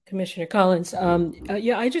 Commissioner Collins.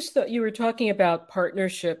 Yeah, I just thought you were talking about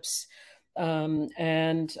partnerships.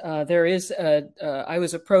 And there is I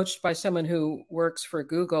was approached by someone who works for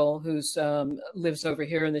Google, who's lives over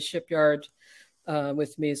here in the Shipyard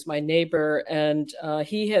with me, as my neighbor, and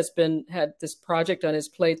he has had this project on his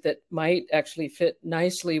plate that might actually fit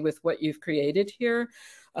nicely with what you've created here,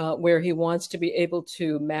 where he wants to be able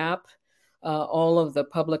to map all of the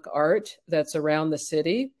public art that's around the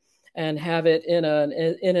city and have it in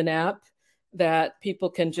an app that people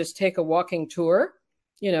can just take a walking tour.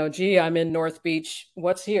 You know, gee, I'm in North Beach.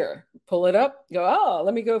 What's here? Pull it up. Go, oh,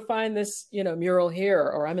 let me go find this, you know, mural here.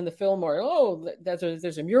 Or I'm in the Fillmore. Oh,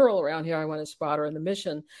 there's a mural around here. I want to spot her in the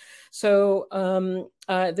Mission. So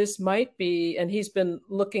this might be, and he's been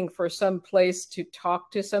looking for some place to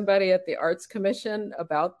talk to somebody at the Arts Commission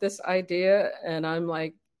about this idea. And I'm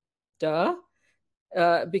like, duh.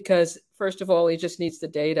 Because first of all, he just needs the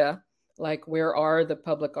data. Like, where are the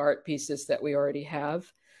public art pieces that we already have?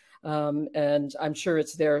 And I'm sure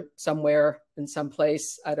it's there somewhere in some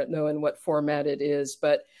place. I don't know in what format it is,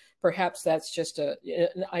 but perhaps that's just an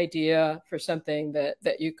idea for something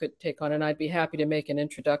that you could take on. And I'd be happy to make an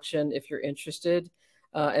introduction if you're interested.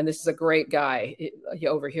 And this is a great guy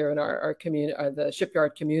over here in our community, the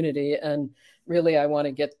Shipyard community. And really, I want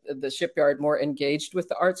to get the Shipyard more engaged with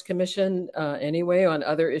the Arts Commission anyway on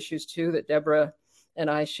other issues too that Deborah and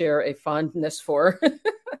I share a fondness for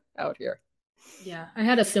out here. Yeah, I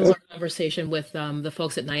had a similar conversation with the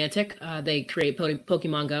folks at Niantic. They create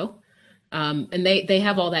Pokemon Go, and they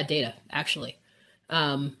have all that data actually.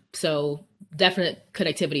 So definite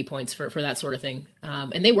connectivity points for that sort of thing.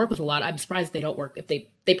 And they work with a lot. I'm surprised they don't work if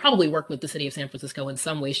they probably work with the city of San Francisco in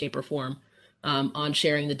some way, shape, or form on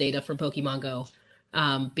sharing the data from Pokemon Go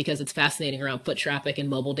because it's fascinating around foot traffic and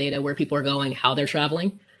mobile data, where people are going, how they're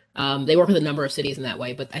traveling. They work with a number of cities in that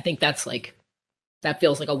way, but I think that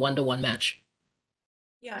feels like a one-to-one match.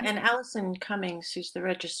 Yeah, and Allison Cummings, who's the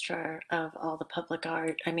registrar of all the public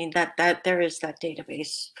art, I mean that there is that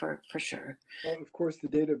database for sure. Well, of course, the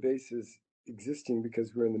database is existing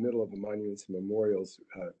because we're in the middle of the Monuments and Memorials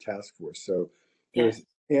Task Force. So there's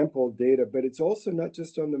ample data, but it's also not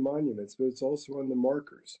just on the monuments, but it's also on the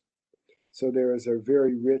markers. So there is a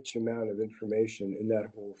very rich amount of information in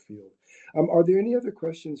that whole field. Are there any other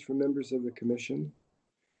questions from members of the commission?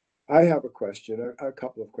 I have a question, a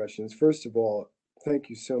couple of questions. First of all, thank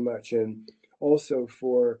you so much. And also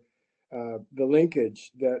for the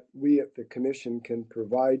linkage that we at the commission can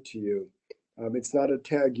provide to you. It's not a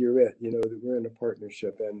tag, you're it, that we're in a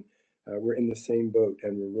partnership and we're in the same boat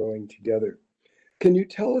and we're rowing together. Can you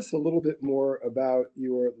tell us a little bit more about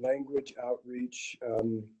your language outreach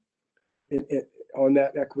on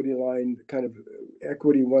that equity line, kind of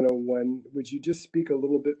Equity 101? Would you just speak a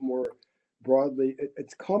little bit more broadly?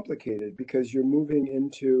 It's complicated because you're moving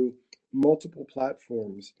into multiple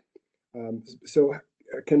platforms. So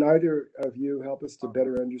can either of you help us to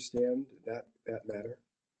better understand that matter?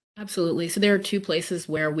 Absolutely. So there are two places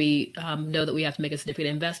where we know that we have to make a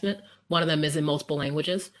significant investment. One of them is in multiple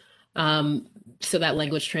languages. So that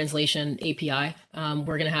language translation API,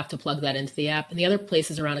 we're going to have to plug that into the app. And the other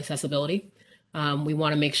place is around accessibility. We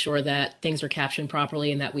want to make sure that things are captioned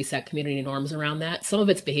properly and that we set community norms around that. Some of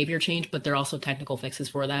it's behavior change, but there are also technical fixes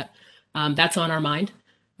for that. That's on our mind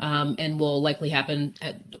and will likely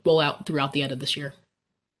roll out throughout the end of this year.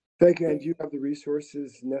 Thank you. And do you have the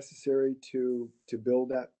resources necessary to build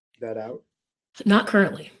that out? Not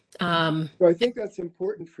currently. So I think that's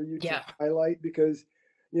important for you to highlight because,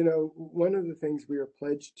 one of the things we are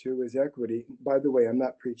pledged to is equity. By the way, I'm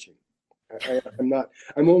not preaching.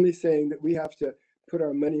 I'm only saying that we have to put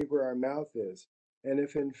our money where our mouth is. And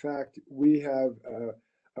if in fact we have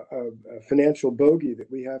a financial bogey that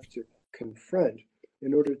we have to confront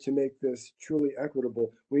in order to make this truly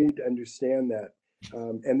equitable, we need to understand that.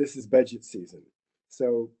 And this is budget season.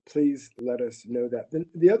 So please let us know that. Then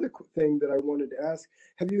the other thing that I wanted to ask,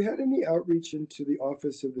 have you had any outreach into the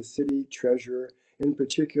office of the city treasurer, in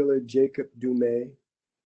particular, Jacob Dumais?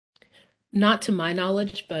 Not to my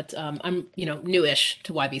knowledge, but I'm, newish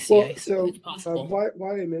to YBCA. Well, so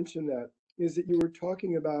why I mention that is that you were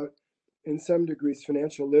talking about, in some degrees,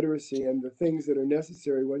 financial literacy and the things that are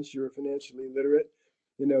necessary once you're financially literate,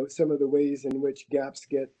 some of the ways in which gaps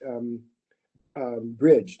get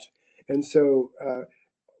bridged. And so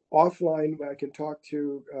offline, I can talk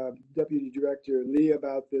to Deputy Director Lee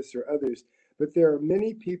about this or others, but there are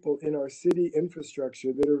many people in our city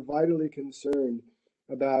infrastructure that are vitally concerned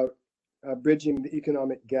about bridging the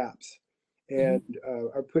economic gaps and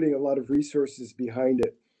are putting a lot of resources behind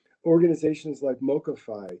it. Organizations like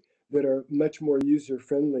Mocafy that are much more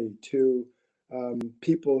user-friendly to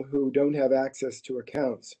people who don't have access to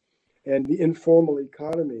accounts, and the informal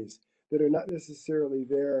economies that are not necessarily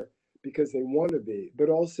there because they want to be, but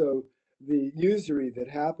also the usury that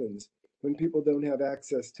happens when people don't have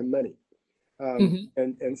access to money.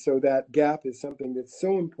 And so that gap is something that's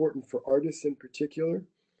so important for artists in particular.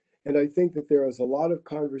 And I think that there is a lot of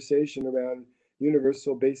conversation around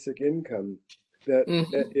universal basic income that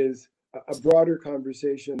is a broader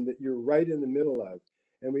conversation that you're right in the middle of.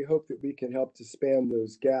 And we hope that we can help to span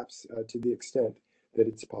those gaps to the extent that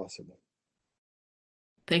it's possible.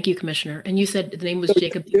 Thank you, Commissioner. And you said the name was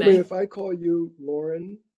Jacob Dumais. Dumais. If I call you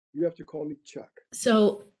Lauren, you have to call me Chuck.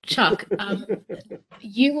 So, Chuck,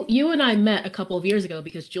 you and I met a couple of years ago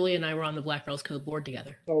because Julia and I were on the Black Girls Code board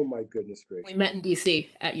together. Oh my goodness gracious! We met in DC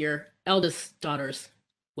at your eldest daughter's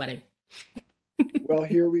wedding. Well,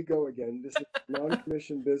 here we go again. This is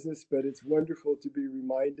non-commissioned business, but it's wonderful to be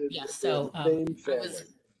reminded. Yes, that so same family.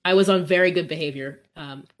 I was on very good behavior,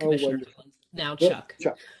 Commissioner. Wonderful. Now, Well, Chuck.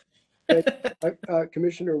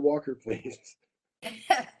 Commissioner Walker, please.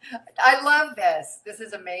 I love this. This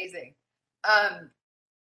is amazing. I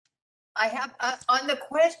have on the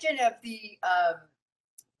question of the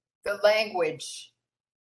language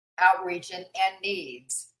outreach and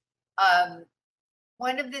needs.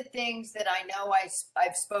 One of the things that I know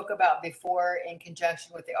I've spoke about before in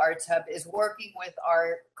conjunction with the Arts Hub is working with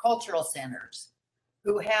our cultural centers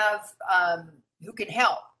who have who can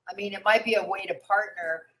help. I mean, it might be a way to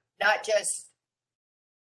partner, not just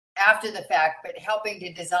after the fact, but helping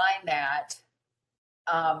to design that,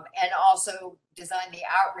 and also design the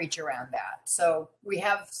outreach around that. So we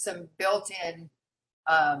have some built-in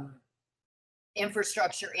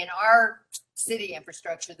infrastructure in our city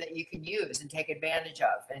infrastructure that you can use and take advantage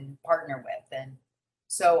of and partner with. And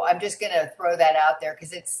so I'm just going to throw that out there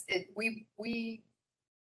because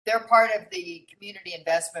they're part of the community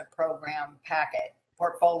investment program packet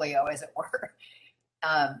portfolio, as it were.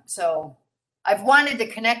 So I've wanted to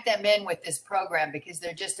connect them in with this program because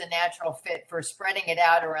they're just a natural fit for spreading it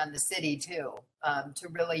out around the city too, to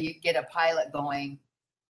really get a pilot going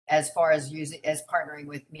as far as partnering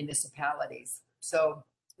with municipalities. So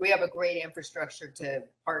we have a great infrastructure to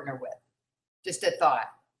partner with. Just a thought.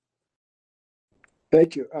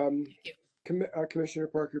 Thank you. Commissioner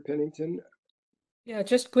Parker Pennington. Yeah,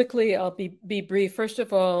 just quickly, I'll be brief. First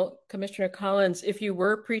of all, Commissioner Collins, if you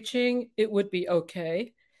were preaching, it would be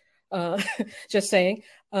okay. Just saying.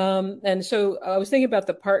 And so I was thinking about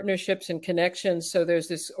the partnerships and connections. So there's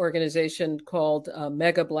this organization called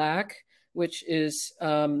Mega Black, which is,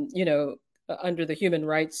 under the Human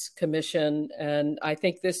Rights Commission. And I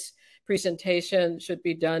think this presentation should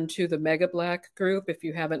be done to the Mega Black group if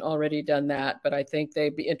you haven't already done that. But I think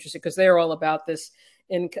they'd be interested because they're all about this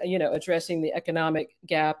in, addressing the economic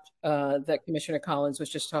gap that Commissioner Collins was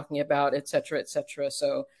just talking about, et cetera, et cetera.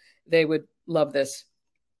 So they would love this.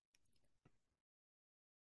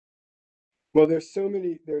 Well, there's so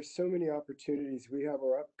many opportunities. We have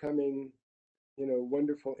our upcoming,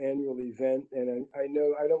 wonderful annual event. And I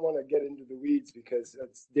know I don't want to get into the weeds because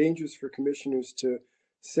it's dangerous for commissioners to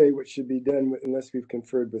say what should be done unless we've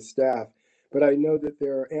conferred with staff. But I know that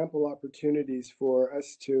there are ample opportunities for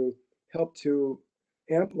us to help to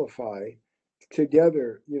amplify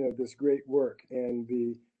together, this great work and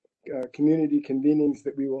the community convenings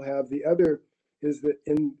that we will have. The other is that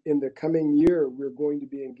in the coming year, we're going to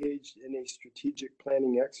be engaged in a strategic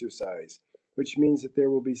planning exercise, which means that there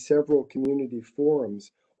will be several community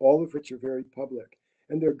forums, all of which are very public.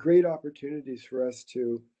 And they're great opportunities for us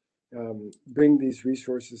to bring these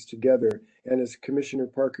resources together. And as Commissioner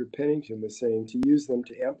Parker Pennington was saying, to use them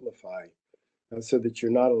to amplify so that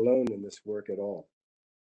you're not alone in this work at all.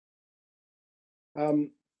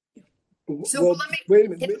 So wait a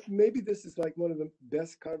minute. Maybe this is like one of the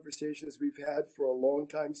best conversations we've had for a long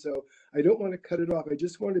time. So I don't want to cut it off. I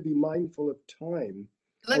just want to be mindful of time.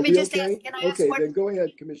 Let me just ask, can I ask one? Then go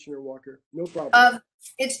ahead, Commissioner Walker. No problem.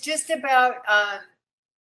 It's just about,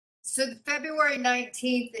 so February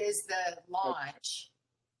 19th is the launch.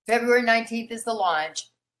 February 19th is the launch.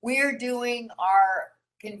 We're doing our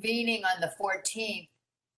convening on the 14th.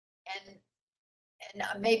 And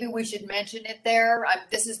maybe we should mention it there.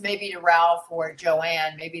 This is maybe to Ralph or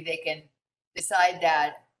Joanne. Maybe they can decide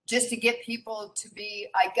that, just to get people to be.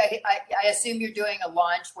 I assume you're doing a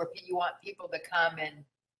launch where you want people to come and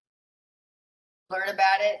learn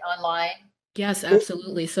about it online. Yes,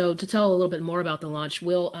 absolutely. So to tell a little bit more about the launch,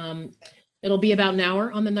 it'll be about an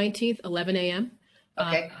hour on the 19th, 11 a.m.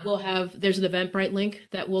 Okay. There's an Eventbrite link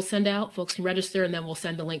that we'll send out. Folks can register, and then we'll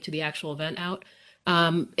send the link to the actual event out.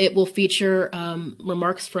 It will feature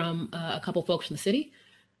remarks from a couple folks from the city,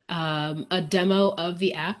 a demo of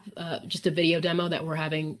the app, just a video demo that we're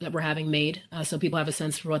having made, so people have a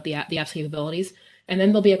sense for what the app's capabilities. And then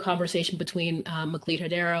there'll be a conversation between Macleod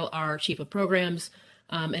Herdero, our chief of programs,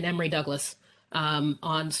 and Emery Douglas on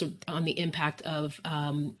the impact of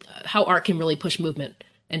how art can really push movement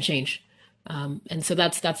and change. And so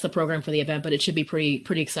that's the program for the event, but it should be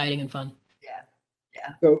pretty exciting and fun.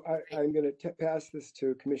 Yeah. So I'm going to pass this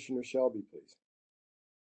to Commissioner Shelby, please.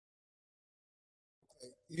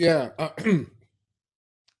 Yeah,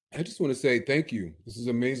 I just want to say thank you. This is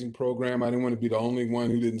an amazing program. I didn't want to be the only one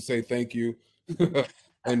who didn't say thank you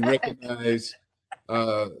and recognize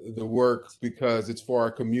the work, because it's for our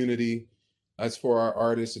community, it's for our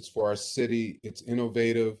artists, it's for our city, it's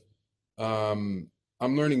innovative. I'm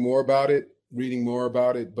learning more about it, reading more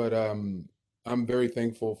about it, but I'm very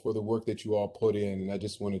thankful for the work that you all put in, and I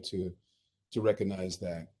just wanted to recognize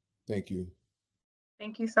that. Thank you.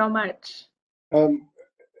 Thank you so much.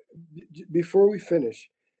 Before we finish,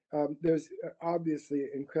 there's obviously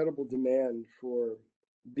incredible demand for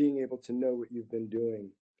being able to know what you've been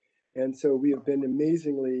doing. And so we have been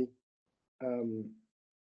amazingly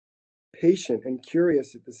patient and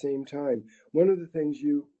curious at the same time. One of the things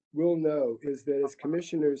you will know is that as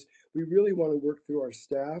commissioners, we really want to work through our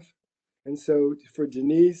staff. And so for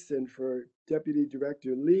Denise and for Deputy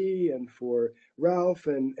Director Lee and for Ralph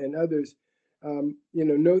and others,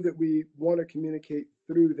 know that we want to communicate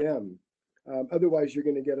through them. Otherwise, you're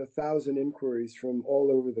going to get 1,000 inquiries from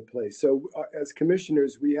all over the place. So as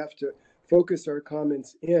commissioners, we have to focus our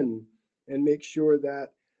comments in and make sure that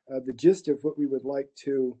the gist of what we would like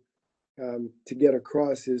to get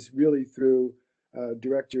across is really through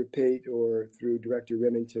Director Pate or through Director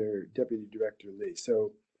Remington or Deputy Director Lee.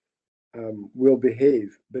 So we'll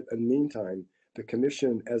behave. But in the meantime, the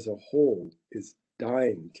commission as a whole is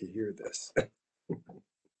dying to hear this.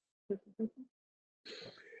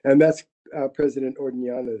 And that's President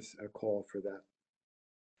Ordeñana's call for that.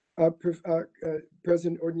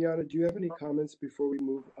 President Ordeñana, do you have any comments before we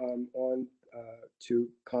move on to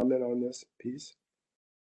comment on this piece?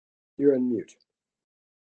 You're on mute.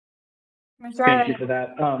 Thank you for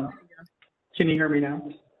that. Can you hear me now?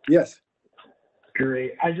 Yes.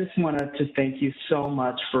 Great. I just wanted to thank you so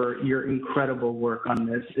much for your incredible work on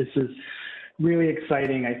this. This is really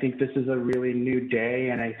exciting. I think this is a really new day,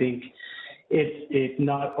 and I think it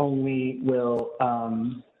not only will,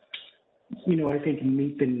 I think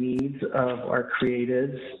meet the needs of our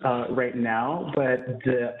creatives right now, but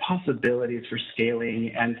the possibilities for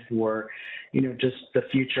scaling and for, just the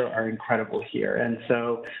future are incredible here. And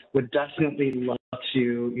so would definitely love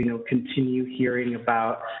to, continue hearing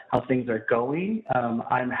about how things are going.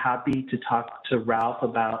 I'm happy to talk to Ralph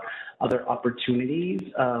about other opportunities,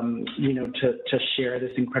 to share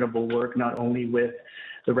this incredible work, not only with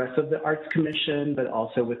the rest of the Arts Commission, but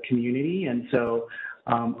also with community. And so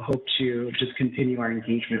hope to just continue our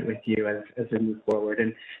engagement with you as we move forward.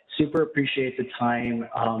 And super appreciate the time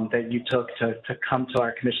that you took to come to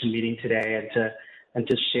our commission meeting today and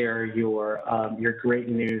to share your great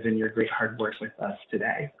news and your great hard work with us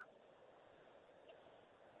today.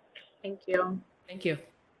 Thank you. Thank you.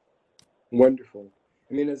 Wonderful.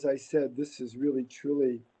 I mean, as I said, this is really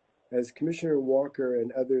truly, as Commissioner Walker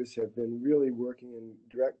and others have been really working, in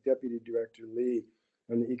Deputy Director Lee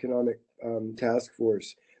on the Economic Task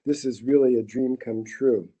Force, this is really a dream come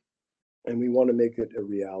true, and we want to make it a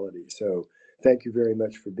reality. So thank you very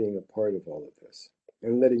much for being a part of all of this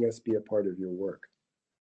and letting us be a part of your work.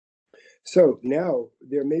 So now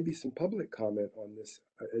there may be some public comment on this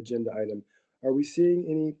agenda item. Are we seeing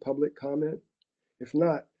any public comment? If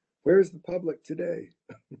not, where's the public today?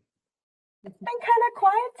 It's been kind of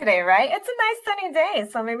quiet today, right? It's a nice sunny day,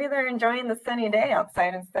 so maybe they're enjoying the sunny day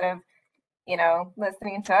outside instead of,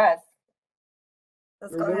 listening to us.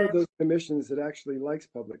 Let's go We're one ahead. of those commissions that actually likes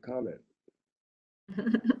public comment.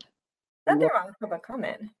 Nothing wrong with public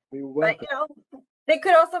comment. We But, welcome. they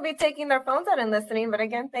could also be taking their phones out and listening, but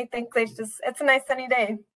again, they think it's a nice sunny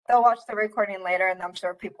day. They'll watch the recording later, and I'm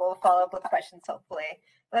sure people will follow up with questions, hopefully.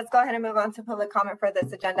 Let's go ahead and move on to public comment for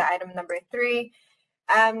this agenda item number 3.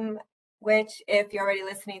 Which, if you're already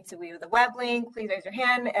listening to view the web link, please raise your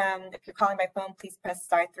hand. If you're calling by phone, please press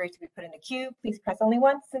 *3 to be put in the queue. Please press only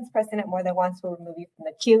once, since pressing it more than once will remove you from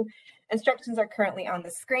the queue. Instructions are currently on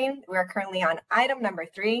the screen. We are currently on item number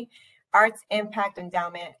 3, Arts Impact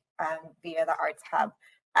Endowment via the Arts Hub.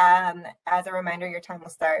 As a reminder, your time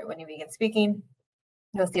will start when you begin speaking.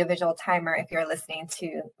 You'll see a visual timer if you're listening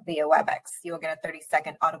to via WebEx. You will get a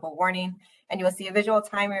 30-second audible warning, and you will see a visual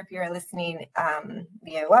timer if you're listening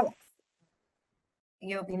via WebEx.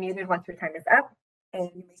 You'll be muted once your time is up, and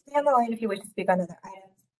you may stay on the line if you wish to speak on other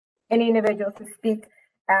items. Any individuals who speak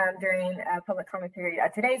during a public comment period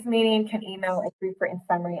at today's meeting can email a brief written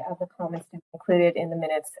summary of the comments to be included in the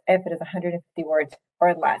minutes if it is 150 words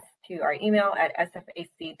or less to our email at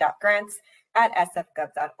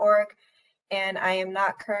sfac.grants@sfgov.org. And I am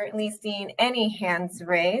not currently seeing any hands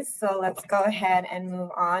raised, so let's go ahead and move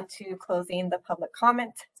on to closing the public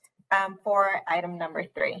comment for item number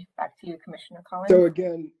 3. Back to you, Commissioner Collins. So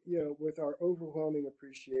again, with our overwhelming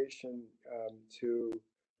appreciation to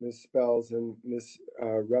Ms. Spells and Ms.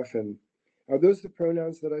 Ruffin, are those the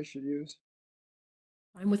pronouns that I should use?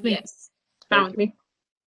 I'm with me. Yes, fine with me.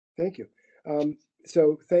 Thank you.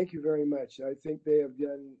 So thank you very much. I think they have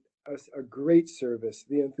done us a great service.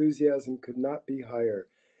 The enthusiasm could not be higher,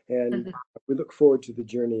 and we look forward to the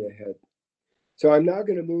journey ahead. So I'm now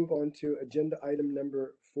going to move on to agenda item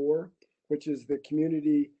number 4, which is the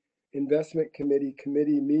Community Investment Committee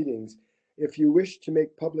meetings. If you wish to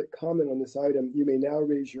make public comment on this item, you may now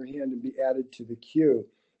raise your hand and be added to the queue,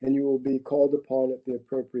 and you will be called upon at the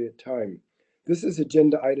appropriate time. This is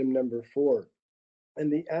agenda item number 4.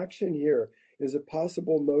 And the action here is a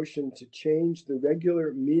possible motion to change the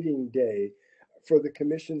regular meeting day for the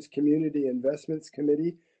Commission's Community Investments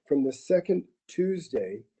Committee from the second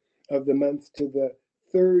Tuesday of the month to the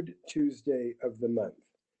third Tuesday of the month.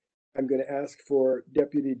 I'm going to ask for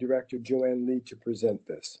Deputy Director Joanne Lee to present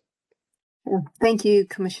this. Thank you,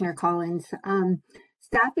 Commissioner Collins.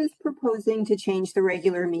 Staff is proposing to change the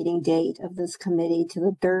regular meeting date of this committee to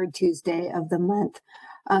the third Tuesday of the month,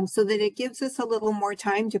 so that it gives us a little more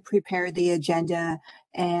time to prepare the agenda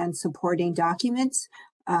and supporting documents,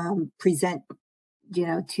 present,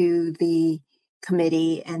 to the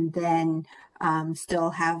committee, and then still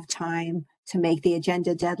have time to make the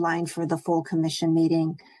agenda deadline for the full commission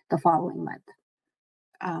meeting the following month.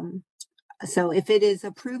 So if it is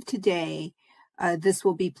approved today, this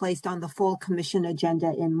will be placed on the full commission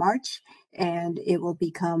agenda in March, and it will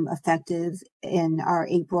become effective in our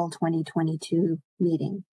April 2022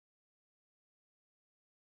 meeting.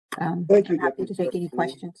 Thank you, I'm happy to Deputy take any Secretary.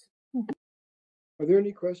 questions. Are there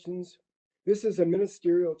any questions? This is a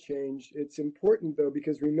ministerial change. It's important though,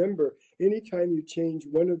 because remember, anytime you change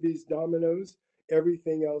one of these dominoes,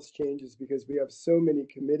 everything else changes because we have so many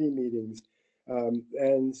committee meetings.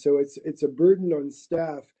 And so it's a burden on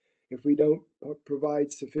staff if we don't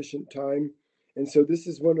provide sufficient time. And so this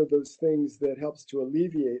is one of those things that helps to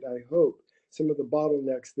alleviate, I hope, some of the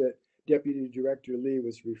bottlenecks that Deputy Director Lee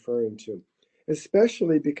was referring to,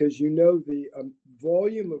 especially because the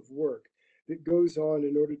volume of work that goes on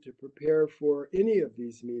in order to prepare for any of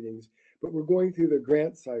these meetings. But we're going through the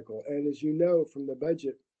grant cycle. And as you know, from the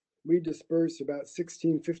budget, we disperse about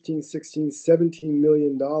 $16 million-$17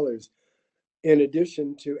 million in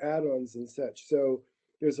addition to add-ons and such. So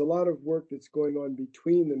there's a lot of work that's going on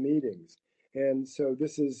between the meetings. And so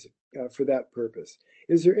this is for that purpose.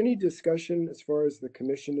 Is there any discussion as far as the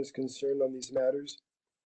commission is concerned on these matters?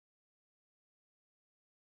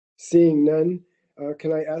 Seeing none,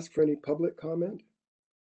 can I ask for any public comment?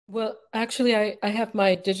 Well, actually, I have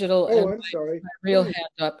my digital Oh, and I'm sorry. my real Go ahead.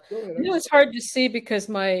 hand up. Go ahead. It's hard to see because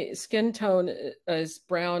my skin tone is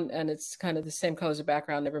brown and it's kind of the same color as the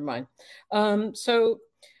background. Never mind. So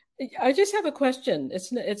I just have a question.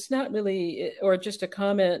 It's not really, or just a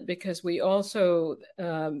comment, because we also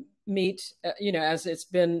meet, as it's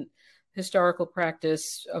been historical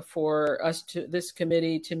practice for us this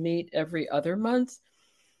committee to meet every other month.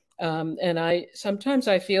 And sometimes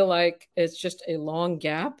I feel like it's just a long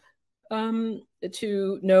gap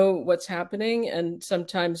to know what's happening. And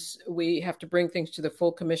sometimes we have to bring things to the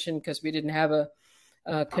full commission because we didn't have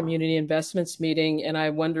a community investments meeting. And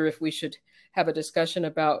I wonder if we should have a discussion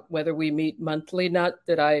about whether we meet monthly. Not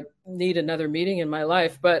that I need another meeting in my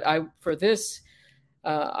life, but for this,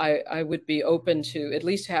 I would be open to at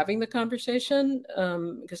least having the conversation,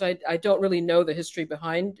 because I don't really know the history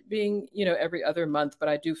behind being, every other month, but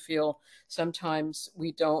I do feel sometimes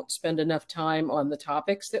we don't spend enough time on the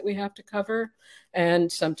topics that we have to cover.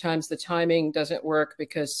 And sometimes the timing doesn't work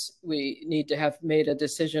because we need to have made a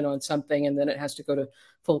decision on something and then it has to go to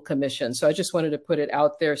full commission. So I just wanted to put it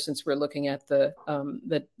out there since we're looking at the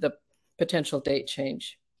potential date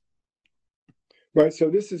change. Right, so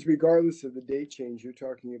this is regardless of the date change, you're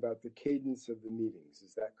talking about the cadence of the meetings,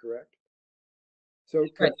 is that correct? So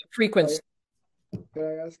frequency. Can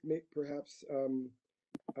I ask perhaps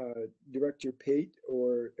Director Pate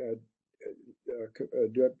or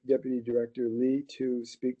Deputy Director Lee to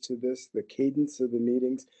speak to this, the cadence of the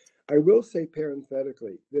meetings? I will say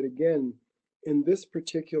parenthetically that again, in this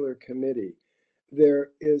particular committee, there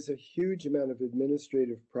is a huge amount of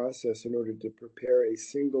administrative process in order to prepare a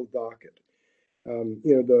single docket. And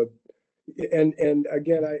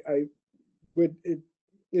again, I would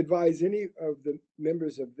advise any of the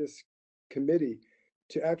members of this committee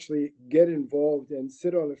to actually get involved and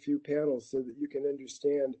sit on a few panels so that you can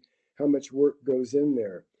understand how much work goes in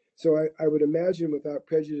there. So I would imagine, without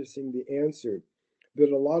prejudicing the answer,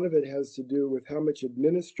 that a lot of it has to do with how much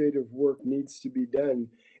administrative work needs to be done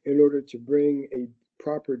in order to bring a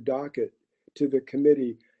proper docket to the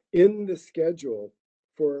committee in the schedule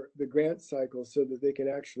for the grant cycle so that they can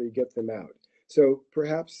actually get them out. So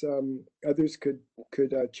perhaps others could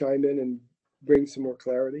chime in and bring some more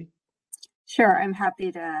clarity. Sure, I'm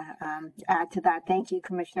happy to add to that. Thank you,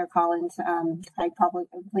 Commissioner Collins. I probably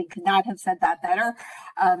could not have said that better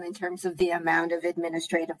in terms of the amount of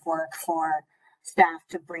administrative work for staff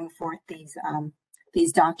to bring forth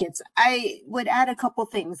these dockets. I would add a couple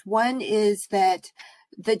things. One is that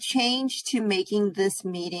the change to making this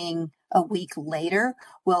meeting a week later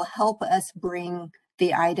will help us bring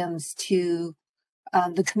the items to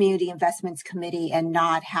the Community Investments Committee and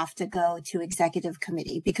not have to go to Executive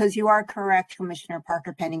Committee. Because you are correct, Commissioner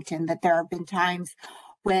Parker Pennington, that there have been times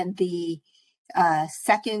when the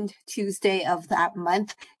second Tuesday of that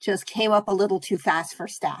month just came up a little too fast for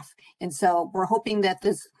staff. And so we're hoping that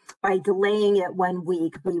by delaying it 1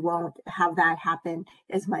 week, we won't have that happen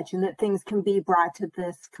as much and that things can be brought to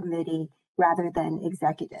this committee rather than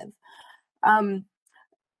executive.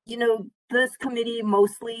 This committee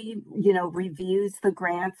mostly, reviews the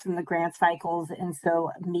grants and the grant cycles. And so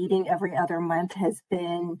meeting every other month has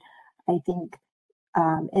been, I think,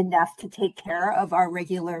 enough to take care of our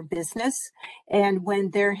regular business. And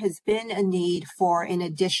when there has been a need for an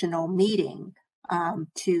additional meeting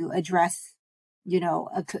to address,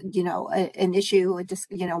 an issue,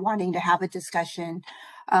 wanting to have a discussion,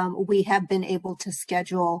 we have been able to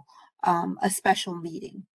schedule a special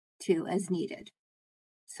meeting too as needed.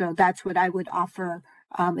 So that's what I would offer.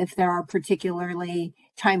 If there are particularly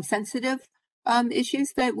time sensitive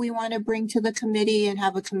issues that we want to bring to the committee and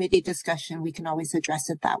have a committee discussion, we can always address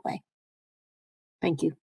it that way. Thank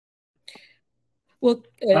you. Well,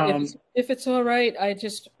 if it's all right, I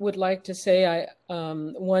just would like to say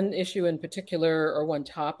one issue in particular, or one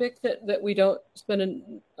topic that we don't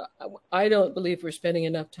spend, I don't believe we're spending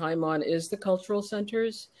enough time on, is the cultural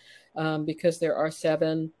centers, because there are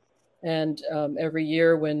 7. And every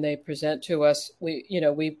year when they present to us,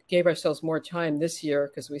 we gave ourselves more time this year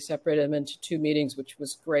because we separated them into 2 meetings, which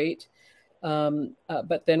was great.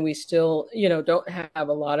 But then we still, don't have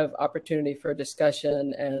a lot of opportunity for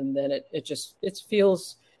discussion. And then it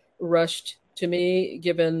feels rushed to me,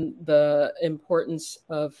 given the importance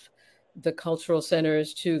of the cultural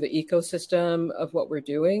centers to the ecosystem of what we're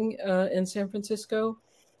doing in San Francisco.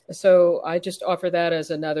 So I just offer that as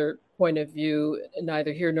another point of view,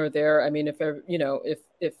 neither here nor there. I mean, if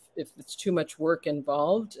it's too much work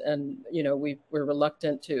involved, and we're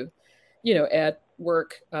reluctant to, add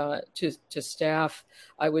work to staff,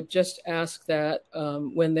 I would just ask that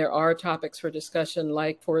when there are topics for discussion,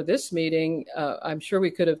 like for this meeting, I'm sure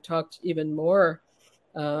we could have talked even more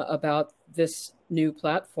about this new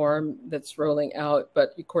platform that's rolling out. But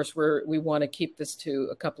of course, we want to keep this to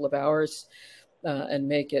a couple of hours. And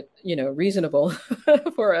make it, reasonable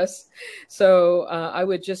for us. So I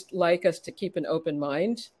would just like us to keep an open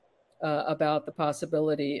mind about the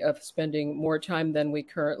possibility of spending more time than we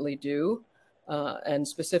currently do, and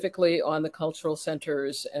specifically on the cultural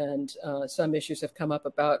centers. And some issues have come up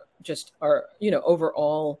about just our,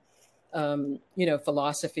 overall,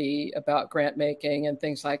 philosophy about grant making and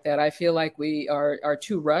things like that. I feel like we are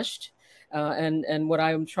too rushed. And what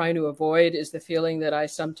I'm trying to avoid is the feeling that I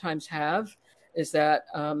sometimes have, is that,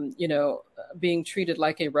 being treated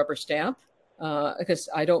like a rubber stamp, because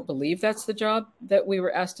I don't believe that's the job that we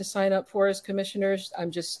were asked to sign up for as commissioners.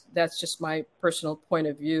 That's just my personal point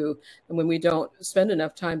of view. And when we don't spend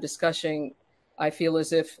enough time discussing, I feel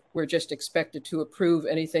as if we're just expected to approve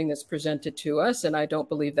anything that's presented to us. And I don't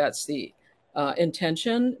believe that's the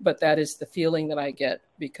intention, but that is the feeling that I get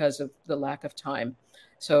because of the lack of time.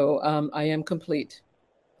 So I am complete.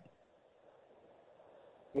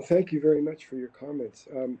 Well, thank you very much for your comments.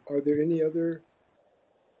 Are there any other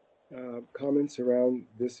comments around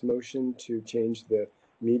this motion to change the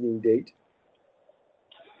meeting date?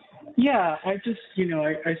 Yeah, I just,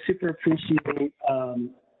 I super appreciate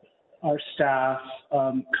our staff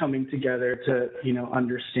coming together to,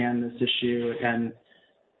 understand this issue and,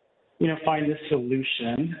 find a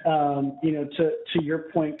solution. To your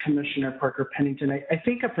point, Commissioner Parker Pennington, I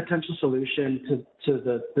think a potential solution to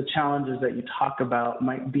the challenges that you talk about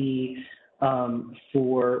might be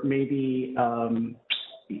for maybe,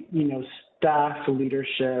 staff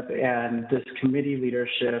leadership and this committee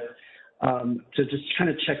leadership to just kind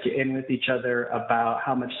of check in with each other about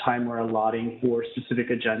how much time we're allotting for specific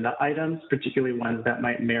agenda items, particularly ones that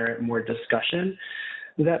might merit more discussion.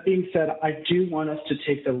 That being said, I do want us to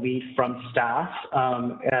take the lead from staff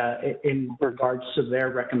in regards to their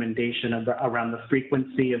recommendation around the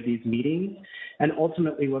frequency of these meetings and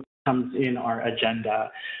ultimately what comes in our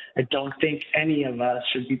agenda. I don't think any of us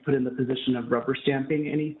should be put in the position of rubber stamping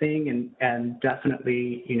anything, and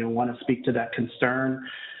definitely, want to speak to that concern.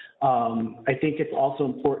 I think it's also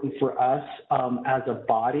important for us as a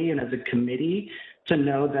body and as a committee to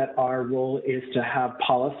know that our role is to have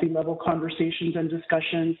policy level conversations and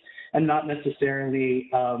discussions and not necessarily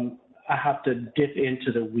have to dip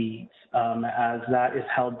into the weeds as that is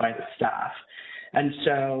held by the staff. And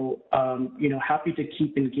so, happy to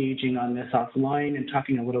keep engaging on this offline and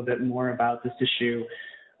talking a little bit more about this issue,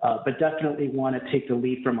 but definitely want to take the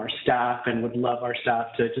lead from our staff and would love our staff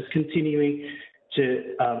to just continuing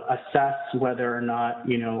to assess whether or not,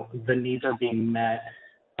 the needs are being met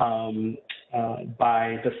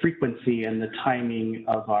by the frequency and the timing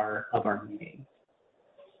of our meeting.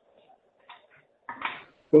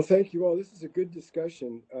 Well, thank you all. This is a good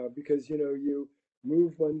discussion because, you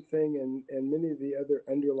move one thing and many of the other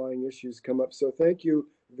underlying issues come up. So thank you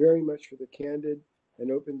very much for the candid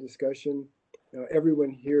and open discussion.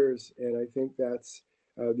 Everyone hears, and I think that's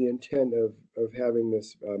the intent of having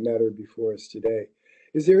this matter before us today.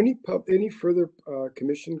 Is there any further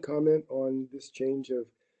commission comment on this change of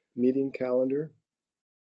meeting calendar?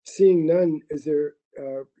 Seeing none, is there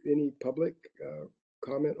any public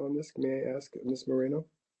comment on this? May I ask Ms. Moreno?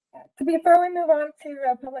 Before we move on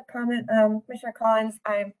to public comment, Commissioner Collins,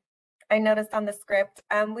 I noticed on the script,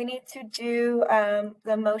 we need to do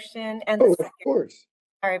the motion and the Oh, of second. course.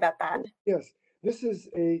 Sorry about that. Yes, this is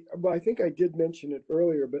well, I think I did mention it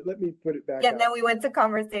earlier, but let me put it back Yeah, out. then we went to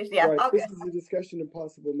conversation. Yeah, Right. okay. This is a discussion and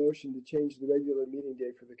possible motion to change the regular meeting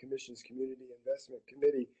day for the Commission's Community Investment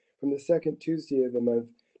Committee from the second Tuesday of the month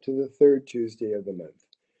to the third Tuesday of the month.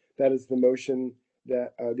 That is the motion,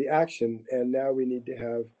 that the action, and now we need to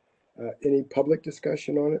have any public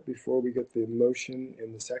discussion on it before we get the motion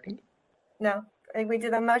in the second. No, we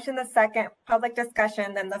did the motion, the second, public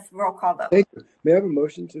discussion, then the roll call vote. Thank you. May I have a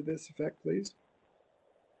motion to this effect, please?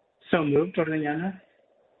 So moved, Orellana.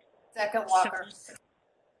 Second, Walker.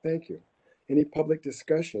 Thank you. Any public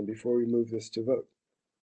discussion before we move this to vote?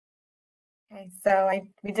 Okay, so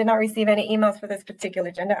we did not receive any emails for this particular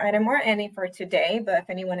agenda item or any for today, but if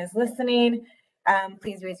anyone is listening,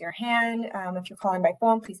 please raise your hand. If you're calling by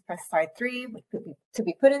phone, please press *3 to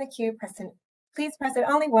be put in the queue. Please press it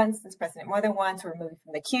only once. Since pressing it more than once, we're moving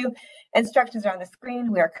from the queue. Instructions are on the screen.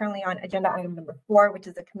 We are currently on agenda item number 4, which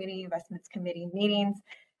is the Community Investments Committee meetings.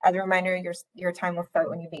 As a reminder, your time will start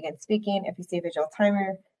when you begin speaking. If you see a visual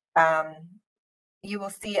timer, you will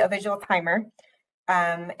see a visual timer,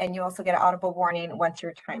 and you also get an audible warning once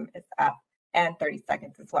your time is up, and 30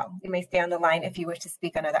 seconds as well. You may stay on the line if you wish to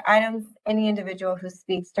speak on other items. Any individual who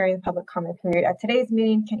speaks during the public comment period at today's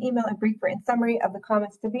meeting can email a brief written summary of the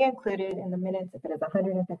comments to be included in the minutes if it is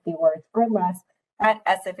 150 words or less at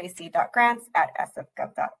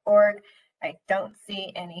sfac.grants@sfgov.org. I don't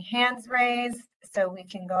see any hands raised, so we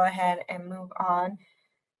can go ahead and move on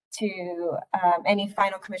to any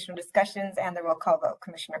final commissioner discussions and the roll call vote.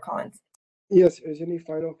 Commissioner Collins. Yes, is any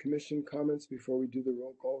final commission comments before we do the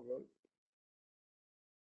roll call vote?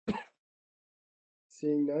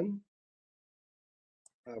 Seeing none,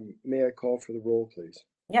 may I call for the roll, please?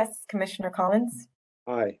 Yes, Commissioner Collins.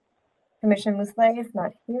 Aye. Commissioner Muslay is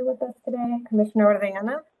not here with us today. Commissioner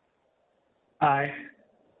Orellana. Aye.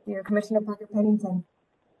 Your Commissioner Parker Pennington.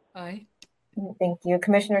 Aye. Thank you.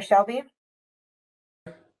 Commissioner Shelby.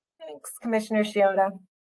 Thanks. Commissioner Shiota.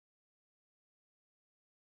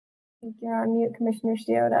 I think you're on mute, Commissioner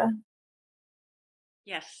Shiota.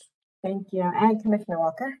 Yes. Thank you. And Commissioner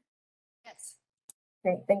Walker. Yes.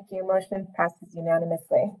 Great, thank you. Motion passes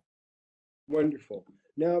unanimously. Wonderful.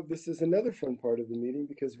 Now, this is another fun part of the meeting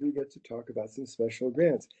because we get to talk about some special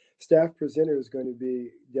grants. Staff presenter is going to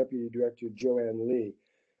be Deputy Director Joanne Lee.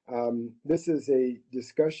 This is a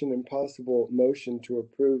discussion and possible motion to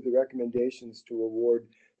approve the recommendations to award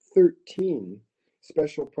 13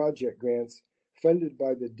 special project grants funded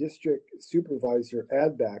by the district supervisor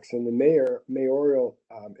add-backs and the mayoral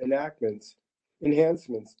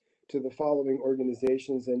enhancements to the following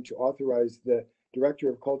organizations, and to authorize the Director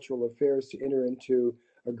of Cultural Affairs to enter into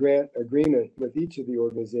a grant agreement with each of the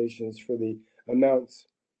organizations for the amounts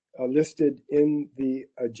listed in the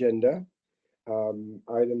agenda,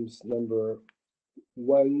 items number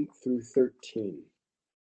 1 through 13.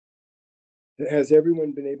 Has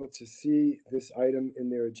everyone been able to see this item in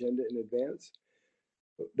their agenda in advance?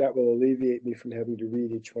 That will alleviate me from having to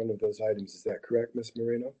read each one of those items. Is that correct, Ms.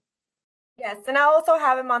 Moreno? Yes, and I'll also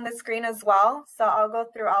have them on the screen as well. So I'll go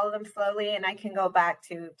through all of them slowly, and I can go back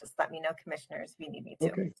to just let me know, commissioners, if you need me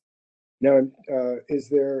to. Okay. Now, do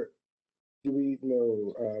we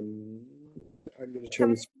know, I'm going to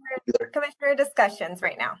turn this. Commissioner discussions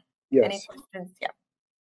right now. Yes. Any questions? Yeah.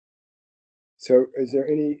 So is there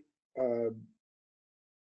any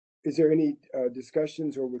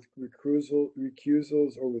discussions or with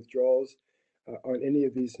recusals or withdrawals on any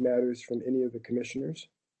of these matters from any of the commissioners?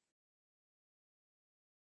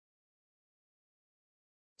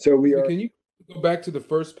 So we are. Can you go back to the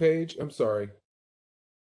first page? I'm sorry.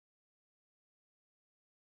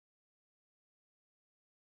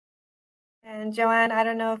 And Joanne, I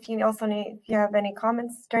don't know if you have any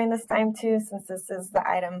comments during this time too, since this is the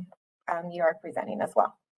item you are presenting as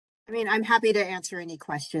well. I mean, I'm happy to answer any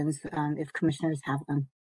questions if commissioners have them.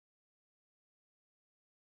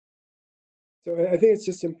 So I think it's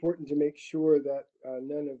just important to make sure that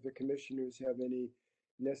none of the commissioners have any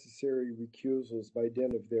necessary recusals by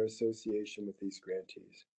dint of their association with these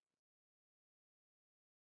grantees.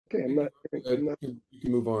 Okay, I'm not. You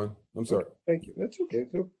can move on. I'm sorry. Thank you. That's okay.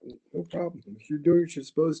 No problem. You're doing what you're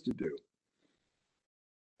supposed to do.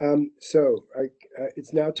 So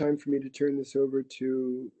it's now time for me to turn this over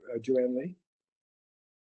to Joanne Lee.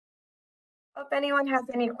 If anyone has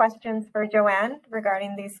any questions for Joanne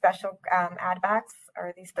regarding these special add backs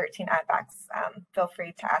or these 13 add backs, feel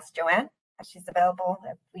free to ask Joanne. She's available.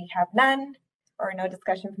 If we have none or no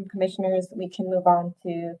discussion from commissioners, we can move on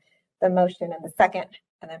to the motion and the second,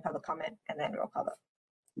 and then public comment, and then roll call vote.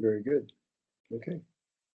 Very good. Okay.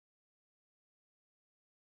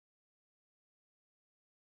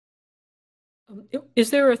 Is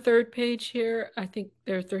there a third page here? I think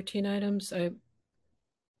there are 13 items.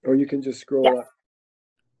 Or you can just scroll Yes. up.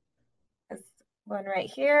 This one right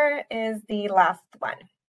here is the last one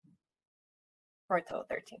for a total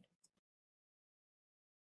 13.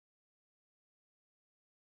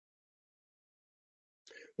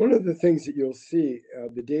 One of the things that you'll see,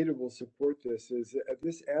 the data will support this, is at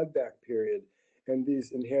this add back period and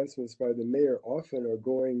these enhancements by the mayor often are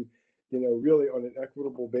going, really on an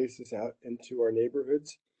equitable basis out into our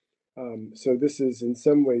neighborhoods. So this is in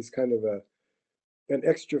some ways kind of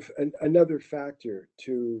another factor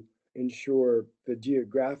to ensure the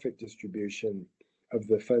geographic distribution of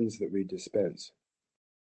the funds that we dispense.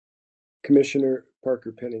 Commissioner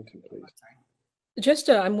Parker Pennington, please. Just,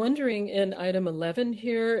 I'm wondering in item 11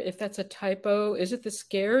 here, if that's a typo, is it the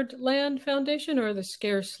Scared Land Foundation or the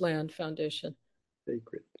Scarce Land Foundation?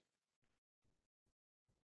 Sacred.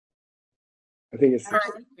 I think it's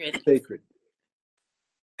sacred.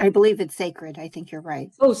 I believe it's sacred. I think you're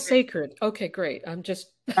right. Oh, sacred. Okay, great. I'm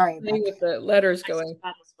just Sorry about playing with the letters going.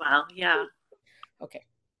 That as well, yeah. Okay,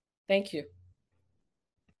 thank you.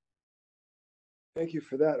 Thank you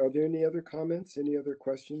for that. Are there any other comments, any other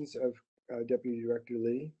questions of Deputy Director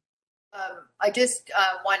Lee? I just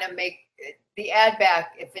want to make the add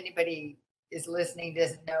back, if anybody is listening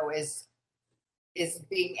doesn't know, is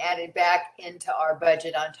being added back into our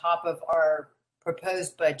budget on top of our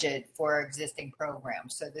proposed budget for our existing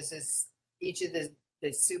programs. So this is each of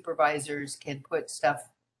the supervisors can put stuff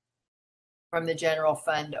from the general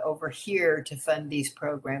fund over here to fund these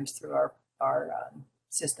programs through our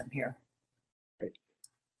system here. Right.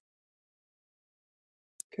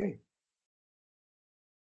 Okay.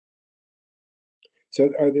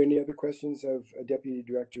 So are there any other questions of Deputy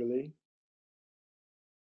Director Lee?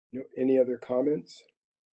 No, any other comments?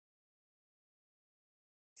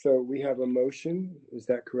 So we have a motion, is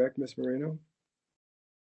that correct, Ms. Moreno?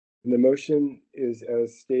 And the motion is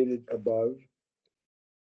as stated above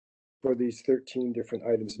for these 13 different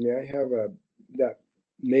items. May I have that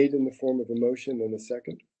made in the form of a motion and a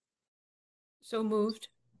second? So moved.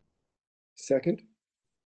 Second?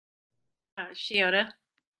 Shiota,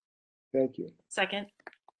 Thank you. second.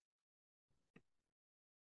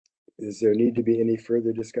 Is there need to be any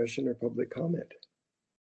further discussion or public comment?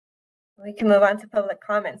 We can move on to public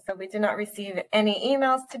comments. So we did not receive any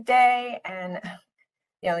emails today, and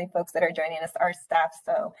the only folks that are joining us are staff.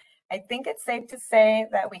 So I think it's safe to say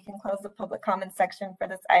that we can close the public comment section for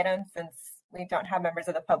this item since we don't have members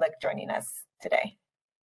of the public joining us today.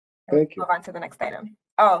 Thank you. Move on to the next item.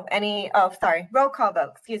 Sorry, roll call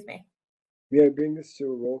vote, excuse me. May I bring this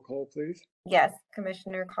to a roll call, please? Yes,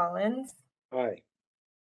 Commissioner Collins. Aye.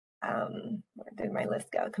 Where did my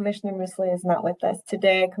list go? Commissioner Musley is not with us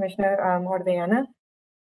today. Commissioner Ordeana.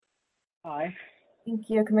 Aye. Thank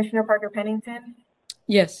you. Commissioner Parker Pennington.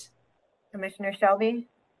 Yes. Commissioner Shelby.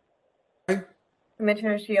 Aye.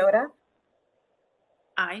 Commissioner Shiota.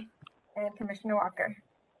 Aye. And Commissioner Walker.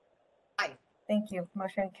 Aye. Thank you.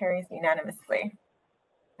 Motion carries unanimously.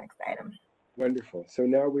 Next item. Wonderful. So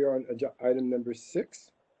now we are on item number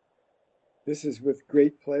 6. This is with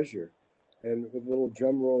great pleasure and with a little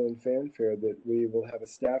drum roll and fanfare that we will have a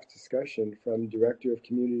staff discussion from Director of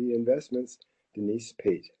Community Investments, Denise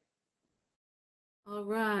Pate. All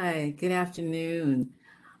right, good afternoon.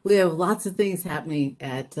 We have lots of things happening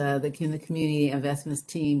at the Community Investments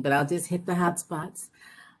team, but I'll just hit the hot spots.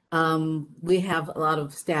 We have a lot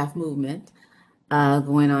of staff movement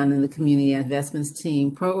going on in the Community Investments team.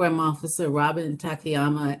 Program Officer Robin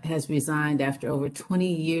Takayama has resigned after over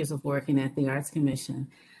 20 years of working at the Arts Commission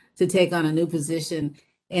to take on a new position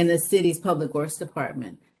in the city's Public Works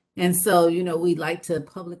Department. And so, we'd like to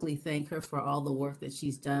publicly thank her for all the work that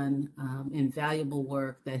she's done, invaluable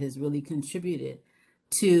work that has really contributed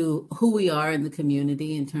to who we are in the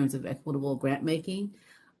community in terms of equitable grant making.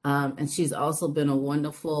 And she's also been a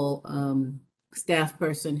wonderful staff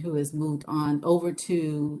person who has moved on over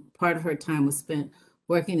to part of her time was spent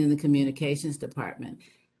working in the communications department.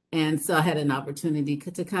 And so I had an opportunity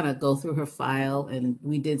to kind of go through her file, and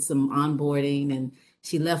we did some onboarding, and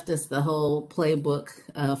she left us the whole playbook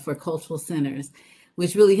for cultural centers,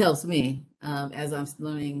 which really helps me as I'm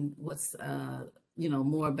learning what's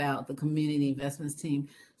more about the community investments team.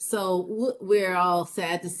 So we're all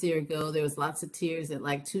sad to see her go. There was lots of tears at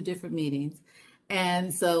like 2 different meetings.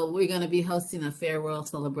 And so we're going to be hosting a farewell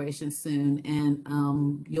celebration soon,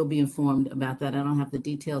 and you'll be informed about that. I don't have the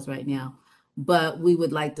details right now, but we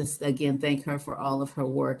would like to, again, thank her for all of her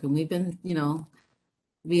work. And we've been,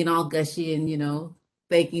 being all gushy and,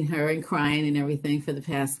 thanking her and crying and everything for the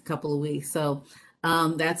past couple of weeks. So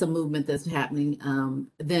that's a movement that's happening.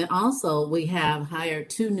 Then also we have hired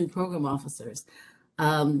 2 new program officers.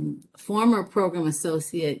 Former program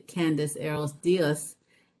associate Candace Eros Diaz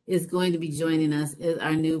is going to be joining us as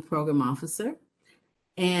our new program officer.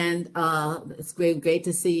 And it's great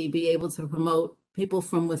to be able to promote people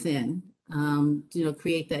from within,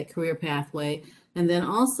 create that career pathway. And then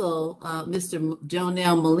also Mr.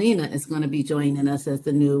 Jonel Molina is going to be joining us as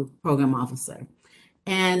the new program officer.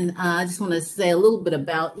 And I just want to say a little bit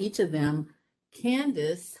about each of them.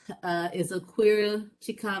 Candace is a queer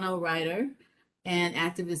Chicano writer and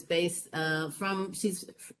activist based she's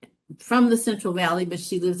from the Central Valley, but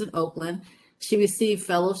she lives in Oakland. She received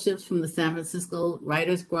fellowships from the San Francisco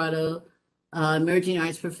Writers Grotto, Emerging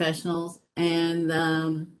Arts Professionals, and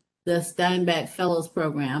the Steinbeck Fellows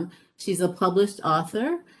Program. She's a published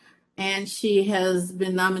author, and she has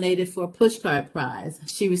been nominated for a Pushcart Prize.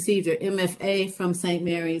 She received her MFA from St.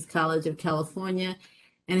 Mary's College of California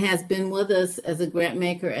and has been with us as a grant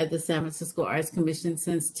maker at the San Francisco Arts Commission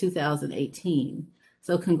since 2018.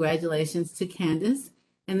 So congratulations to Candace.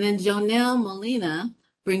 And then Jonel Molina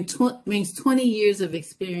brings 20 years of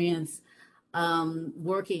experience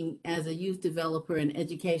working as a youth developer and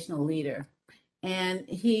educational leader. And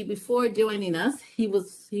before joining us, he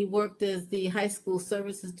worked as the high school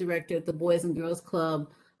services director at the Boys and Girls Club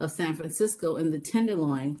of San Francisco in the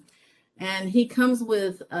Tenderloin. And he comes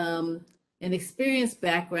with an experienced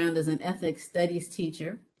background as an ethics studies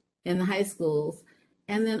teacher in the high schools.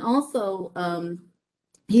 And then also,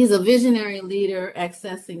 he's a visionary leader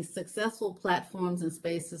accessing successful platforms and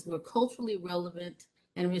spaces where culturally relevant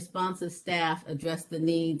and responsive staff address the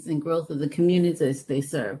needs and growth of the communities they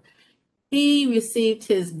serve. He received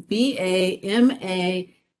his BA, MA,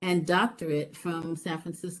 and doctorate from San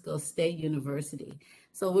Francisco State University.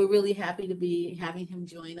 So we're really happy to be having him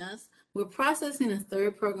join us. We're processing a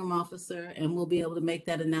 3rd program officer, and we'll be able to make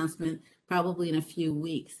that announcement probably in a few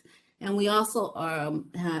weeks. And we also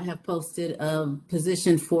have posted a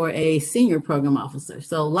position for a senior program officer.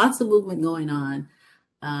 So lots of movement going on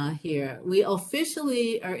here. We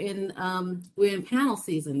officially are we're in panel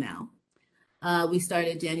season now. We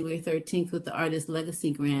started January 13th with the Artist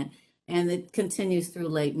Legacy Grant, and it continues through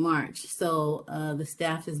late March. So the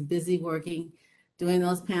staff is busy working, doing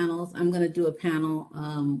those panels. I'm going to do a panel,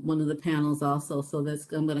 one of the panels also, so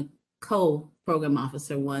I'm going to co-program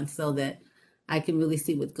officer one so that I can really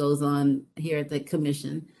see what goes on here at the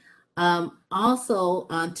commission. Also,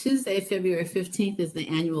 on Tuesday, February 15th is the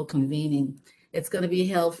annual convening. It's going to be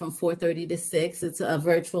held from 4:30 to 6. It's a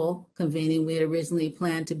virtual convening. We had originally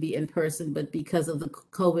planned to be in person, but because of the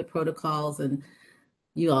COVID protocols, and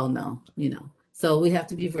you all know, so we have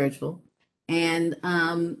to be virtual. And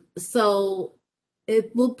so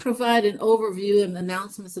it will provide an overview and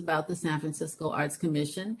announcements about the San Francisco Arts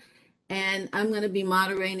Commission. And I'm going to be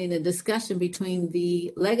moderating a discussion between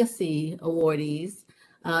the legacy awardees,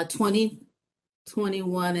 2020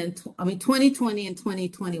 and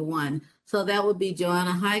 2021. So that would be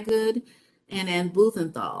Joanna Highgood and Ann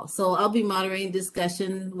Blumenthal. So I'll be moderating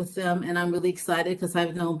discussion with them, and I'm really excited because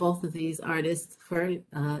I've known both of these artists for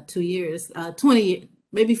 2 years, 20,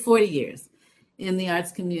 maybe 40 years in the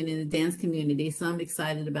arts community, the dance community. So I'm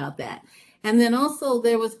excited about that. And then also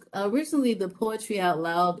there was originally the Poetry Out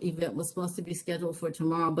Loud event was supposed to be scheduled for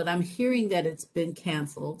tomorrow, but I'm hearing that it's been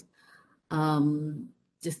canceled.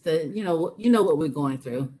 Just what we're going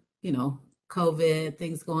through, COVID,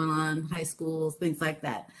 things going on, high schools, things like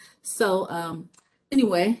that. So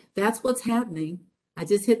anyway, that's what's happening. I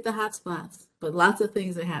just hit the hot spots, but lots of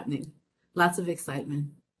things are happening. Lots of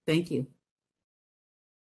excitement. Thank you.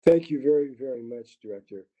 Thank you very, very much,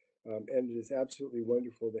 Director. And it is absolutely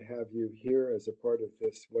wonderful to have you here as a part of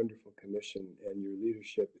this wonderful commission, and your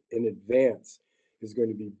leadership in advance is going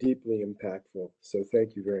to be deeply impactful. So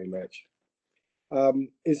thank you very much.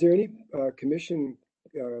 Is there any commission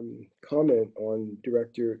comment on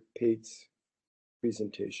Director Pate's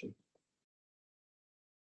presentation?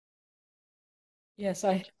 Yes,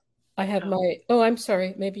 I have I'm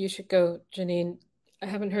sorry. Maybe you should go, Janine. I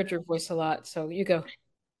haven't heard your voice a lot, so you go.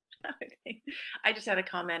 Okay. I just had a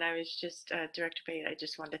comment. I was just, Director Pate, I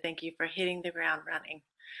just wanted to thank you for hitting the ground running,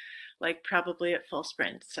 like probably at full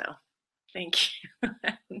sprint. So thank you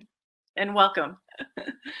and welcome.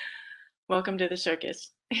 Welcome to the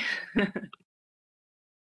circus.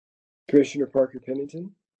 Commissioner Parker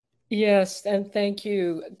Pennington. Yes, and thank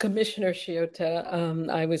you, Commissioner Shiota.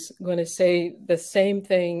 I was going to say the same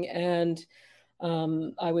thing, and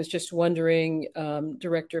I was just wondering,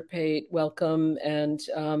 Director Pate, welcome, and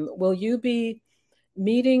will you be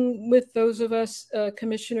meeting with those of us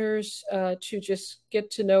commissioners to just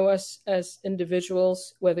get to know us as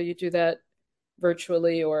individuals, whether you do that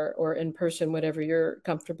virtually or in person, whatever you're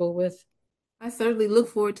comfortable with? I certainly look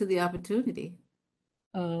forward to the opportunity.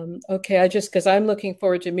 Okay, because I'm looking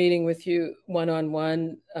forward to meeting with you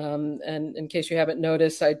one-on-one. And in case you haven't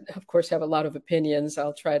noticed, I of course have a lot of opinions.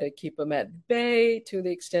 I'll try to keep them at bay to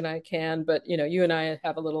the extent I can. But you and I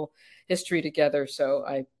have a little history together, so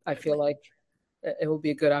I feel like it will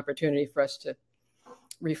be a good opportunity for us to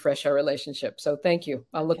refresh our relationship. So thank you.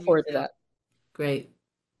 I'll look forward to that. Great.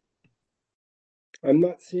 I'm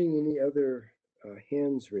not seeing any other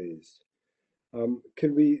hands raised.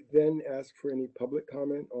 Can we then ask for any public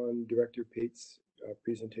comment on Director Pate's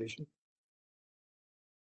presentation?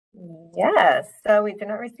 Yes, so we did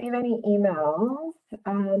not receive any emails.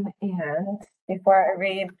 And before I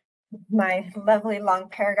read my lovely long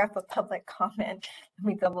paragraph of public comment, let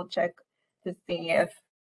me double check to see if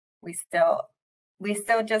we still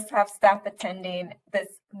just have staff attending this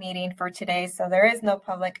meeting for today. So there is no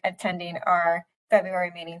public attending our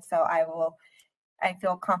February meeting. So I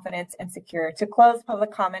feel confident and secure to close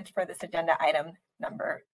public comment for this agenda item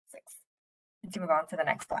number 6 and to move on to the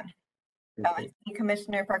next one. Okay.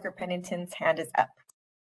 Commissioner Parker Pennington's hand is up.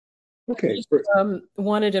 Okay. I just,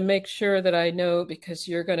 wanted to make sure that I know, because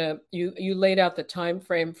you laid out the time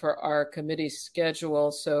frame for our committee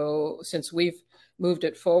schedule. So since we've moved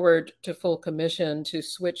it forward to full commission to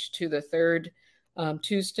switch to the third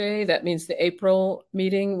Tuesday, that means the April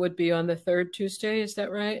meeting would be on the third Tuesday. Is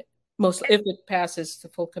that right? Mostly, if it passes to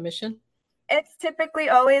full commission. It's typically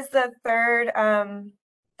always the third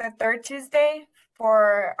Tuesday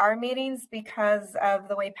for our meetings because of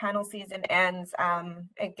the way panel season ends.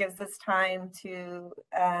 It gives us time to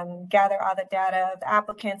gather all the data of the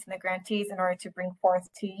applicants and the grantees in order to bring forth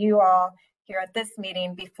to you all here at this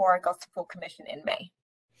meeting before it goes to full commission in May.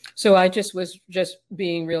 So I was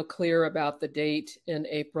being real clear about the date in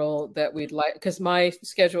April that we'd like, because my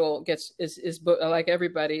schedule is like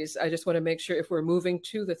everybody's. I just want to make sure if we're moving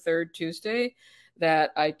to the third Tuesday, that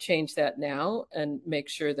I change that now and make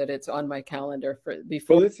sure that it's on my calendar for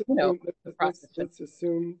before. Well, let's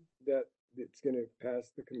assume that it's going to pass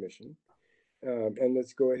the commission, and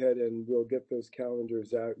let's go ahead and we'll get those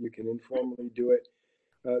calendars out. You can informally do it.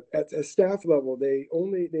 At a staff level, they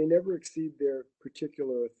never exceed their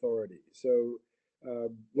particular authority. So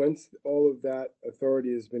once all of that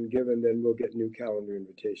authority has been given, then we'll get new calendar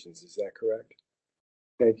invitations. Is that correct?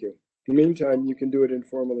 Thank you. In the meantime, you can do it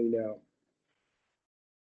informally now.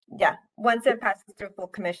 Yeah, once it passes through full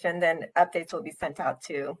commission, then updates will be sent out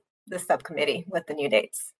to the subcommittee with the new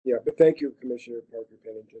dates. Yeah, but thank you, Commissioner Parker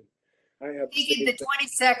Pennington. The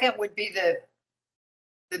 22nd would be the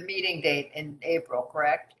meeting date in April,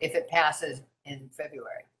 correct? If it passes in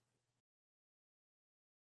February.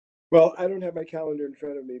 Well, I don't have my calendar in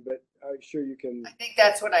front of me, but I'm sure you can. I think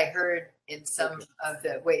that's what I heard in some of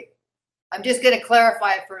the, I'm just going to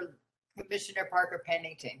clarify for Commissioner Parker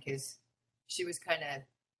Pennington because she was kind of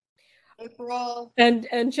April.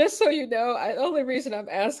 And just so you know, the only reason I'm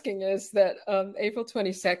asking is that April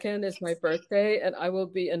 22nd is my birthday, and I will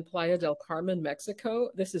be in Playa del Carmen,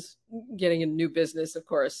 Mexico. This is getting a new business, of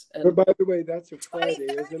course. But by the way, that's a Friday,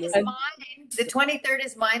 isn't it? The 23rd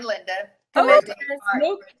is mine, Linda. Oh,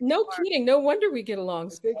 no kidding. No wonder we get along.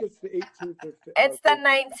 I think it's the 18th. It's the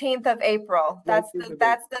 19th of April. That's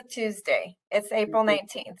the Tuesday. It's April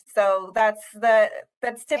 19th. So that's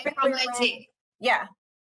typically April 19th. Yeah.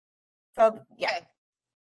 So yeah. Okay.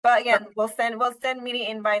 But again, we'll send meeting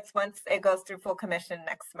invites once it goes through full commission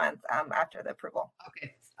next month after the approval.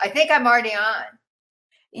 Okay. I think I'm already on.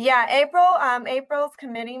 Yeah, April's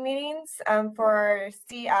committee meetings for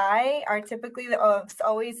CI are typically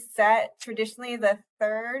always set traditionally the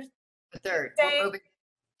third. The third.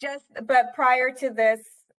 But prior to this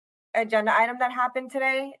agenda item that happened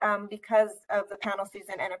today, because of the panel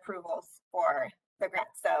season and approvals for the grant.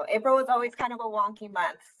 So April was always kind of a wonky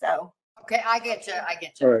month. So okay, I get you.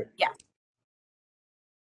 All right. Yeah.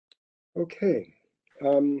 Okay.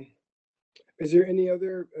 Is there any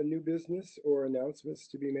other new business or announcements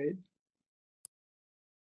to be made?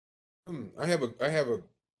 I have a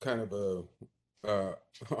kind of a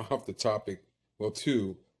off the topic. Well,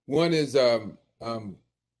 two. One is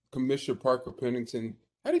Commissioner Parker Pennington.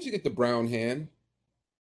 How did you get the brown hand?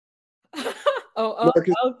 Oh,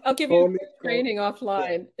 Marcus, I'll give call you me. the training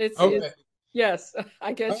offline. Okay. Yes, I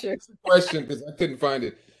I'll get you. ask a question because I couldn't find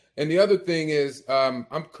it. And the other thing is, I'm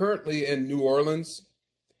currently in New Orleans,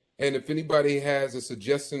 and if anybody has a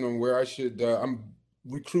suggestion on where I should, I'm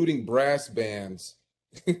recruiting brass bands,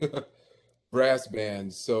 brass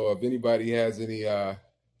bands. So if anybody has any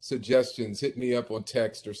suggestions, hit me up on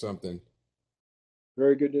text or something.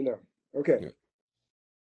 Very good to know. Okay. Yeah.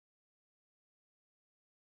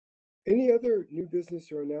 Any other new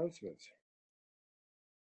business or announcements?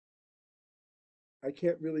 I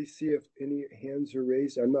can't really see if any hands are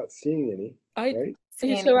raised. I'm not seeing any, right?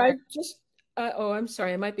 So I just, I'm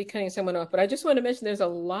sorry, I might be cutting someone off, but I just want to mention there's a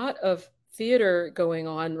lot of theater going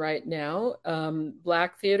on right now.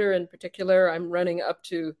 Black theater in particular. I'm running up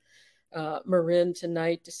to Marin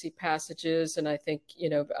tonight to see Passages, and I think,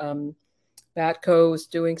 Batco is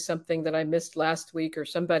doing something that I missed last week or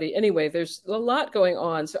somebody. Anyway, there's a lot going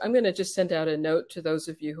on. So I'm going to just send out a note to those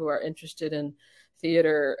of you who are interested in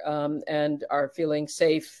theater and are feeling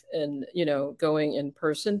safe and, going in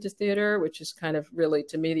person to theater, which is kind of really,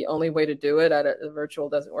 to me, the only way to do it. The virtual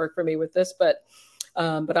doesn't work for me with this, but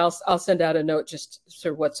I'll send out a note just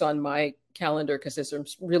sort of what's on my calendar, because there's some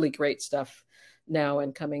really great stuff now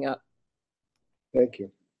and coming up. Thank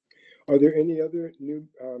you. Are there any other new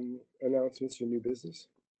announcements or new business?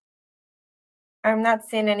 I'm not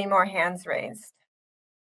seeing any more hands raised.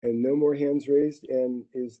 And no more hands raised. And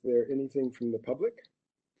is there anything from the public?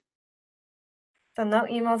 So no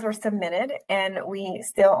emails were submitted, and we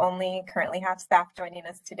still only currently have staff joining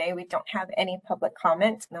us today. We don't have any public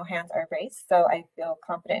comment. No hands are raised. So I feel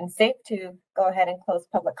confident and safe to go ahead and close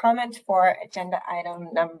public comment for agenda item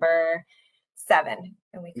number 7.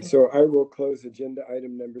 And so I will close agenda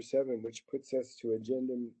item number 7, which puts us to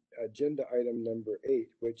agenda item number 8,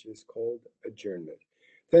 which is called adjournment.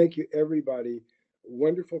 Thank you, everybody.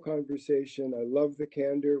 Wonderful conversation. I love the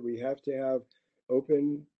candor. We have to have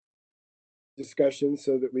open discussion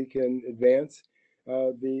so that we can advance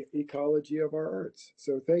the ecology of our arts.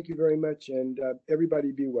 So thank you very much, and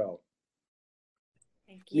everybody be well.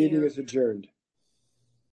 Thank you. Meeting is adjourned.